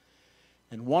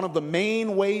 And one of the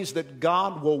main ways that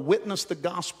God will witness the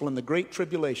gospel in the Great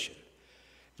Tribulation,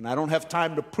 and I don't have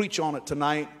time to preach on it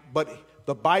tonight, but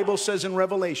the Bible says in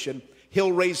Revelation,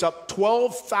 He'll raise up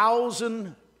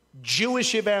 12,000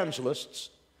 Jewish evangelists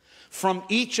from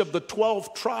each of the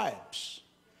 12 tribes.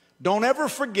 Don't ever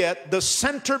forget, the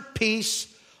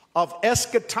centerpiece of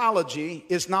eschatology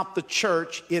is not the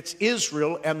church, it's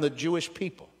Israel and the Jewish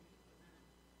people.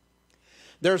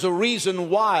 There's a reason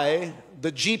why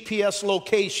the GPS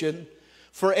location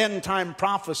for end time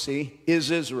prophecy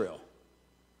is Israel.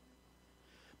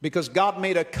 Because God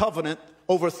made a covenant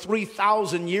over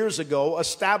 3,000 years ago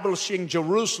establishing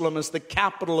Jerusalem as the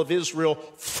capital of Israel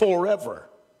forever.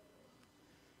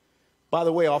 By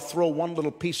the way, I'll throw one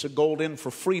little piece of gold in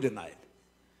for free tonight.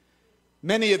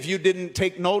 Many of you didn't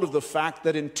take note of the fact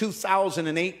that in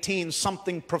 2018,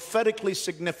 something prophetically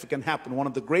significant happened. One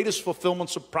of the greatest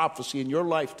fulfillments of prophecy in your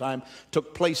lifetime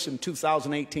took place in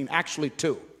 2018. Actually,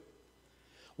 two.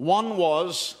 One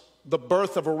was the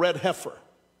birth of a red heifer.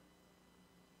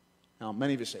 Now,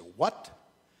 many of you say, what?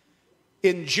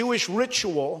 In Jewish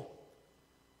ritual,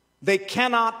 they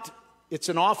cannot, it's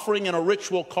an offering and a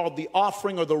ritual called the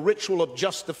offering or the ritual of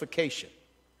justification.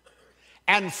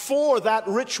 And for that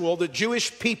ritual, the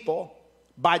Jewish people,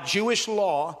 by Jewish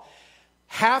law,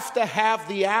 have to have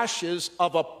the ashes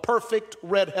of a perfect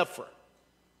red heifer.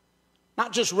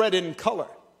 Not just red in color.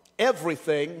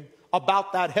 Everything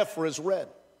about that heifer is red.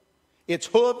 Its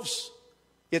hooves,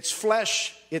 its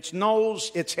flesh, its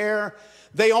nose, its hair.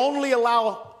 They only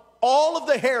allow all of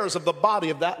the hairs of the body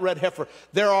of that red heifer.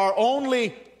 There are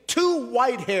only 2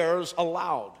 white hairs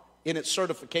allowed in its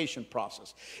certification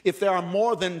process. If there are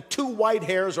more than 2 white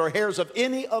hairs or hairs of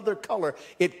any other color,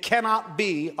 it cannot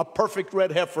be a perfect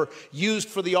red heifer used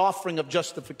for the offering of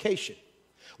justification.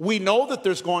 We know that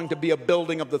there's going to be a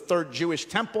building of the third Jewish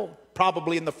temple,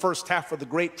 probably in the first half of the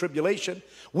Great Tribulation.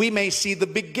 We may see the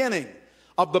beginning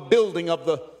of the building of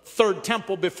the third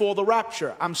temple before the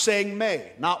rapture. I'm saying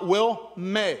may, not will,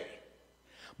 may.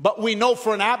 But we know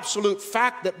for an absolute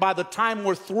fact that by the time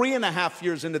we're 3.5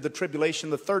 years into the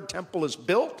tribulation, the third temple is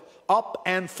built up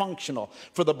and functional.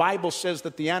 For the Bible says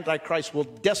that the Antichrist will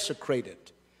desecrate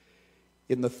it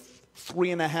in the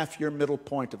 3.5 year middle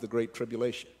point of the Great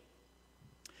Tribulation.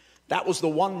 That was the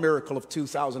one miracle of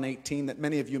 2018 that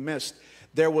many of you missed.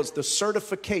 There was the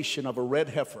certification of a red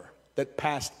heifer that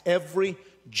passed every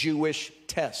Jewish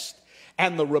test.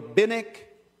 And the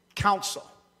rabbinic council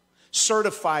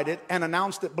certified it and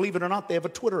announced it. Believe it or not, they have a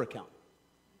Twitter account.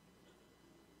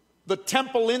 The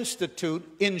Temple Institute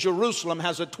in Jerusalem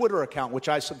has a Twitter account, which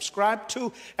I subscribe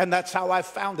to, and that's how I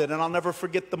found it. And I'll never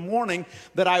forget the morning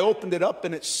that I opened it up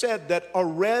and it said that a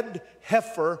red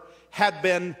heifer had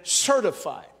been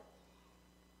certified.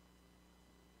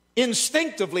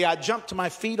 Instinctively, I jumped to my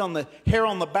feet. On the hair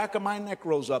on the back of my neck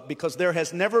rose up, because there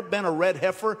has never been a red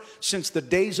heifer since the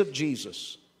days of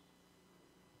Jesus.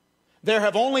 There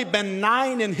have only been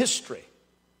 9 in history,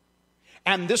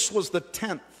 and this was the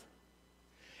 10th.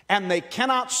 And they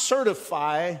cannot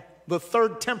certify the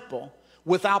third temple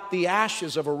without the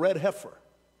ashes of a red heifer.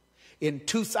 In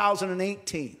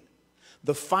 2018,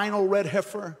 the final red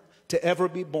heifer to ever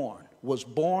be born was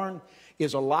born,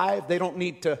 is alive. They don't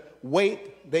need to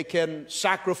wait. They can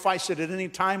sacrifice it at any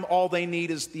time. All they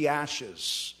need is the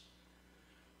ashes.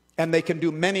 And they can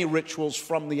do many rituals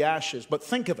from the ashes. But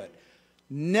think of it.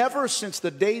 Never since the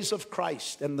days of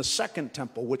Christ and the second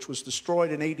temple, which was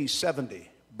destroyed in AD 70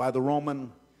 by the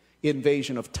Roman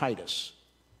invasion of Titus,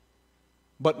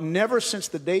 but never since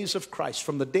the days of Christ,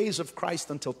 from the days of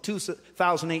Christ until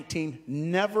 2018,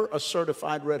 never a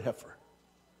certified red heifer.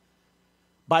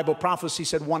 Bible prophecy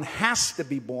said one has to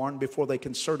be born before they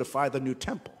can certify the new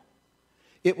temple.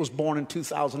 It was born in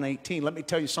 2018. Let me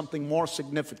tell you something more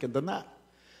significant than that.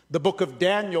 The book of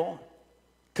Daniel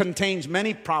contains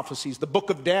many prophecies. The book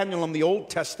of Daniel in the Old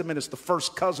Testament is the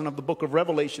first cousin of the book of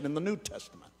Revelation in the New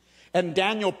Testament. And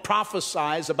Daniel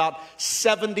prophesies about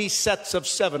 70 sets of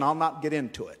 7. I'll not get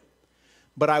into it,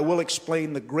 but I will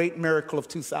explain the great miracle of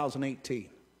 2018.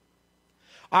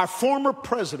 Our former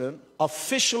president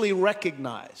officially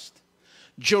recognized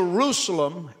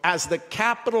Jerusalem as the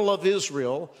capital of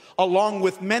Israel, along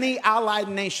with many allied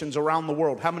nations around the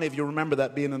world. How many of you remember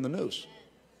that being in the news?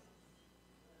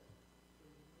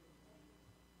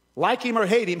 Like him or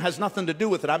hate him has nothing to do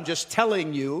with it. I'm just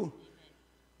telling you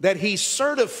that he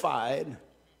certified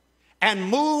and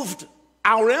moved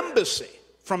our embassy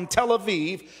from Tel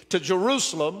Aviv to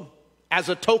Jerusalem as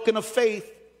a token of faith,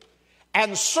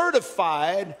 and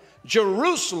certified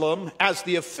Jerusalem as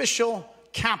the official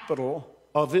capital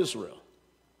of Israel.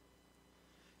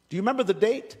 Do you remember the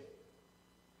date?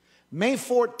 May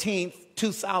 14th,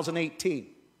 2018. You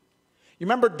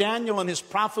remember Daniel and his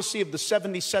prophecy of the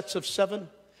 70 sets of 7?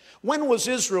 When was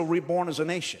Israel reborn as a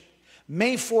nation?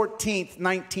 May 14th,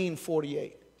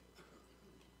 1948.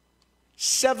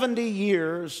 70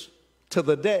 years to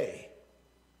the day,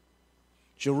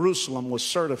 Jerusalem was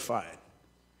certified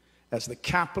as the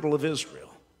capital of Israel.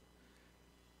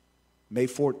 May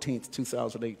 14th,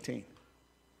 2018.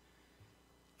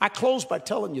 I close by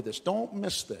telling you this. Don't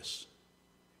miss this.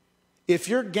 If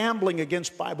you're gambling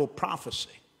against Bible prophecy,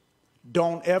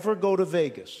 don't ever go to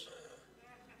Vegas.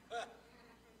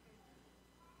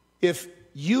 If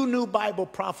you knew Bible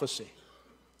prophecy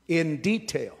in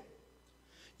detail,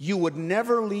 you would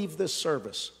never leave this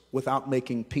service without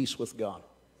making peace with God.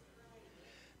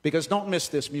 Because don't miss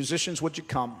this. Musicians, would you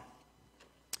come?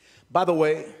 By the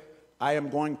way, I am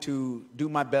going to do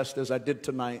my best, as I did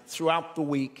tonight, throughout the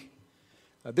week.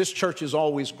 This church is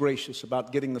always gracious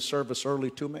about getting the service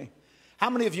early to me. How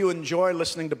many of you enjoy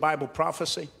listening to Bible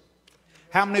prophecy?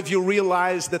 How many of you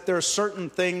realize that there are certain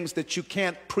things that you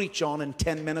can't preach on in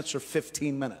 10 minutes or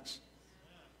 15 minutes?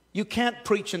 You can't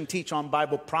preach and teach on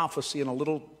Bible prophecy in a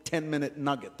little 10-minute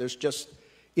nugget.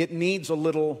 It needs a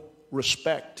little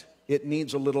respect. It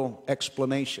needs a little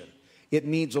explanation. It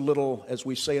needs a little, as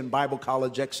we say in Bible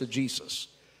college, exegesis.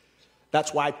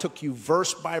 That's why I took you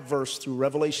verse by verse through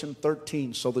Revelation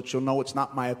 13, so that you'll know it's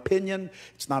not my opinion,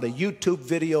 it's not a YouTube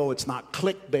video, it's not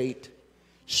clickbait.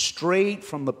 Straight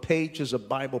from the pages of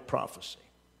Bible prophecy.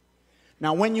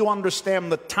 Now, when you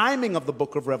understand the timing of the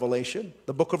book of Revelation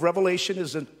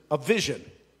is a vision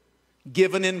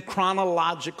given in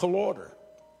chronological order.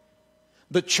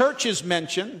 The church is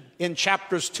mentioned in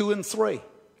chapters 2 and 3.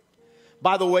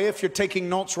 By the way, if you're taking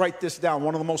notes, write this down.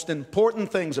 One of the most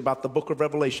important things about the book of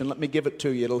Revelation, let me give it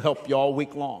to you. It'll help you all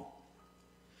week long.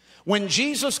 When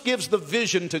Jesus gives the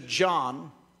vision to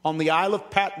John on the Isle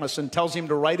of Patmos and tells him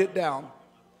to write it down,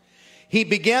 he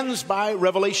begins by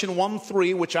Revelation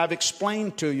 1:3, which I've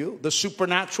explained to you, the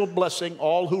supernatural blessing,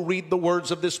 all who read the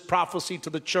words of this prophecy to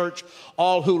the church,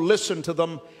 all who listen to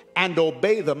them and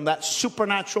obey them, that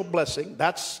supernatural blessing,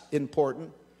 that's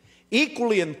important.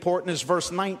 Equally important is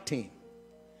verse 19.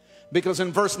 Because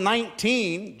in verse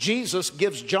 19, Jesus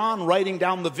gives John, writing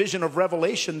down the vision of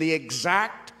Revelation, the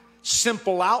exact,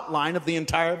 simple outline of the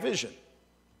entire vision.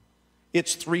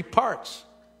 It's 3 parts.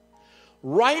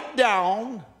 Write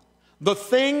down the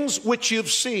things which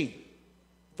you've seen.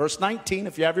 Verse 19,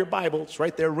 if you have your Bible, it's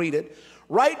right there, read it.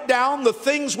 Write down the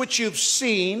things which you've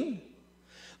seen,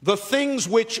 the things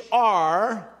which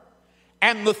are,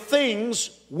 and the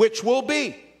things which will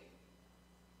be.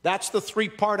 That's the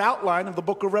 3-part outline of the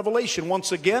book of Revelation.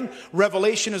 Once again,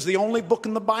 Revelation is the only book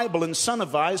in the Bible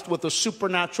incentivized with a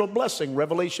supernatural blessing,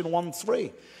 Revelation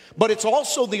 1:3. But it's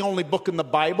also the only book in the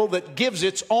Bible that gives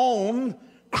its own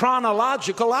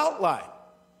chronological outline.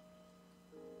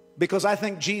 Because I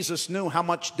think Jesus knew how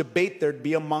much debate there'd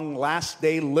be among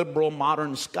last-day liberal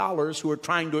modern scholars who are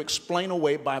trying to explain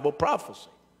away Bible prophecy.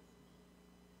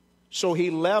 So he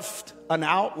left an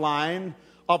outline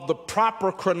of the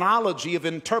proper chronology of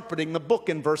interpreting the book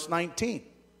in verse 19.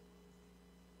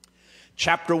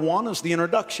 Chapter 1 is the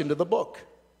introduction to the book.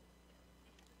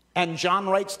 And John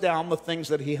writes down the things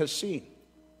that he has seen.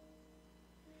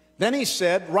 Then he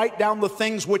said, write down the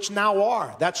things which now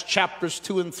are. That's chapters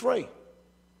 2 and 3.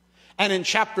 And in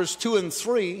chapters 2 and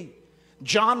 3,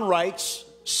 John writes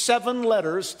 7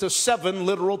 letters to 7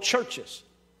 literal churches.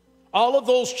 All of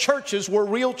those churches were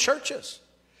real churches.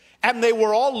 And they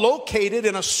were all located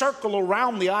in a circle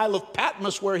around the Isle of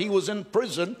Patmos where he was in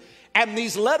prison. And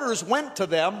these letters went to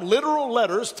them, literal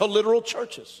letters to literal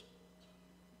churches.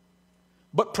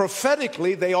 But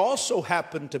prophetically, they also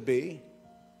happen to be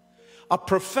a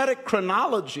prophetic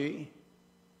chronology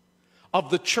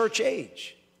of the church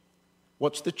age.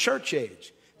 What's the church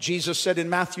age? Jesus said in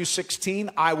Matthew 16,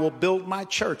 I will build my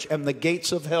church and the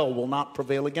gates of hell will not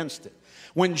prevail against it.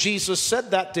 When Jesus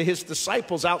said that to his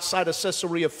disciples outside of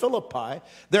Caesarea Philippi,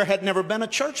 there had never been a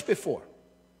church before.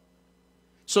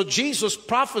 So Jesus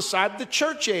prophesied the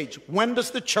church age. When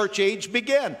does the church age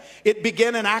begin? It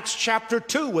began in Acts chapter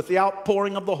 2 with the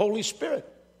outpouring of the Holy Spirit.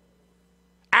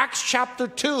 Acts chapter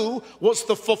 2 was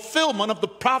the fulfillment of the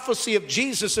prophecy of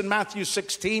Jesus in Matthew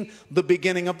 16, the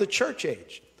beginning of the church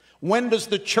age. When does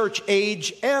the church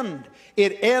age end?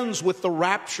 It ends with the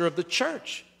rapture of the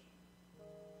church.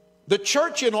 The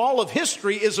church in all of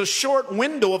history is a short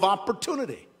window of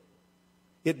opportunity.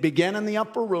 It began in the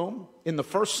upper room in the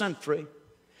first century,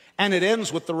 and it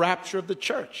ends with the rapture of the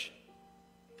church.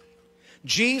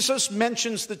 Jesus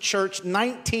mentions the church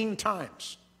 19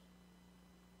 times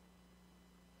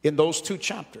in those 2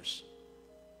 chapters.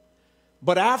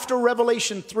 But after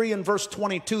Revelation 3 and verse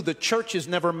 22, the church is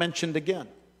never mentioned again.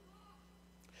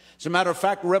 As a matter of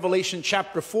fact, Revelation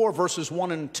chapter 4, verses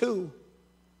 1 and 2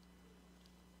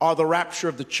 are the rapture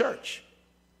of the church.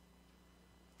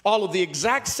 All of the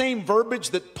exact same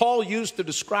verbiage that Paul used to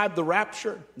describe the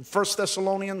rapture in 1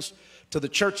 Thessalonians to the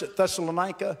church at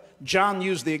Thessalonica, John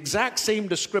used the exact same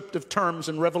descriptive terms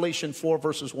in Revelation 4,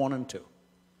 verses 1 and 2.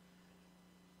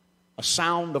 A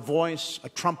sound, a voice, a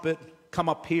trumpet, come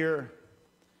up here,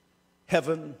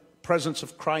 heaven, presence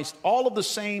of Christ. All of the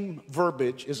same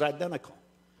verbiage is identical.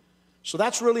 So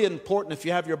that's really important. If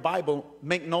you have your Bible,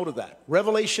 make note of that.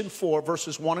 Revelation 4,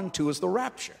 verses 1 and 2 is the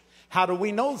rapture. How do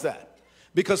we know that?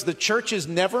 Because the church is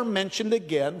never mentioned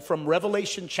again from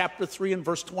Revelation chapter 3 and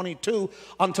verse 22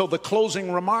 until the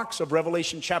closing remarks of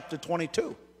Revelation chapter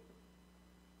 22.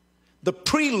 The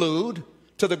prelude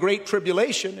to the Great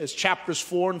Tribulation is chapters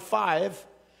 4 and 5.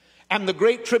 And the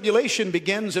Great Tribulation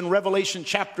begins in Revelation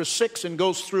chapter 6 and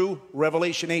goes through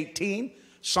Revelation 18.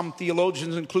 Some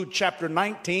theologians include chapter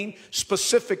 19.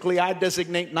 Specifically, I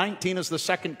designate 19 as the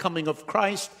second coming of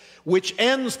Christ, which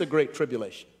ends the Great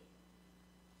Tribulation.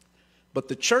 But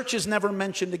the church is never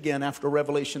mentioned again after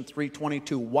Revelation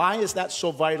 3:22. Why is that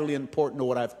so vitally important to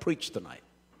what I've preached tonight?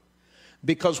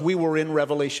 Because we were in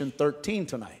Revelation 13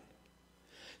 tonight.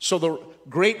 So the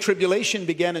Great Tribulation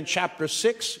began in chapter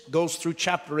 6, goes through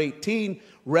chapter 18.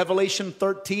 Revelation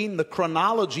 13, the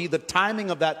chronology, the timing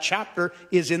of that chapter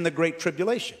is in the Great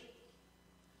Tribulation.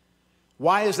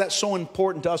 Why is that so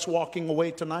important to us walking away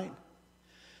tonight?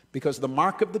 Because the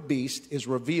mark of the beast is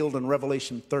revealed in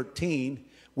Revelation 13,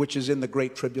 which is in the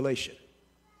Great Tribulation.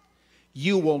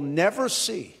 You will never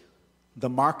see the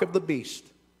mark of the beast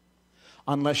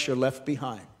unless you're left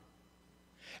behind.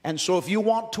 And so if you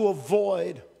want to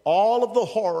avoid all of the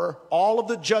horror, all of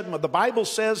the judgment. The Bible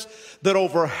says that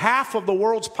over half of the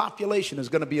world's population is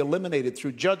going to be eliminated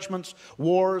through judgments,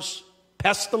 wars,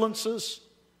 pestilences.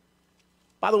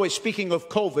 By the way, speaking of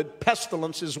COVID,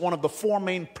 pestilence is one of the 4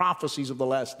 main prophecies of the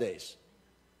last days.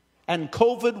 And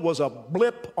COVID was a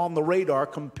blip on the radar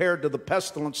compared to the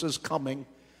pestilences coming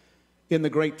in the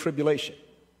Great Tribulation.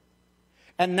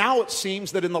 And now it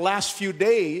seems that in the last few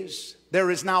days, there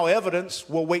is now evidence.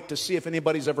 We'll wait to see if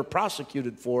anybody's ever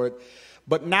prosecuted for it.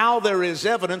 But now there is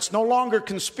evidence, no longer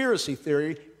conspiracy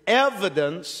theory,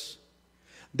 evidence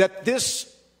that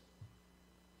this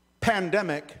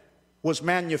pandemic was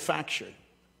manufactured.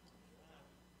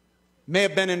 May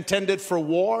have been intended for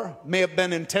war, may have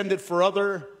been intended for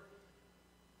other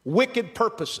wicked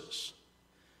purposes.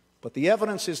 But the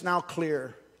evidence is now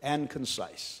clear and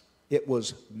concise. It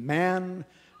was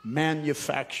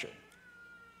manufactured.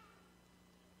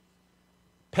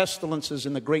 Pestilences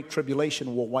in the Great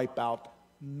Tribulation will wipe out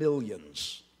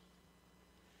millions.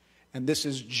 And this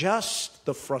is just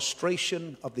the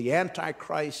frustration of the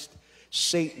Antichrist,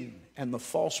 Satan, and the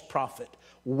false prophet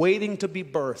waiting to be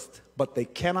birthed, but they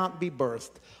cannot be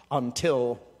birthed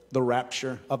until the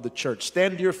rapture of the church.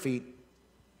 Stand to your feet.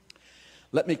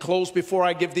 Let me close before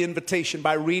I give the invitation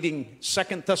by reading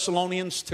 2 Thessalonians 2.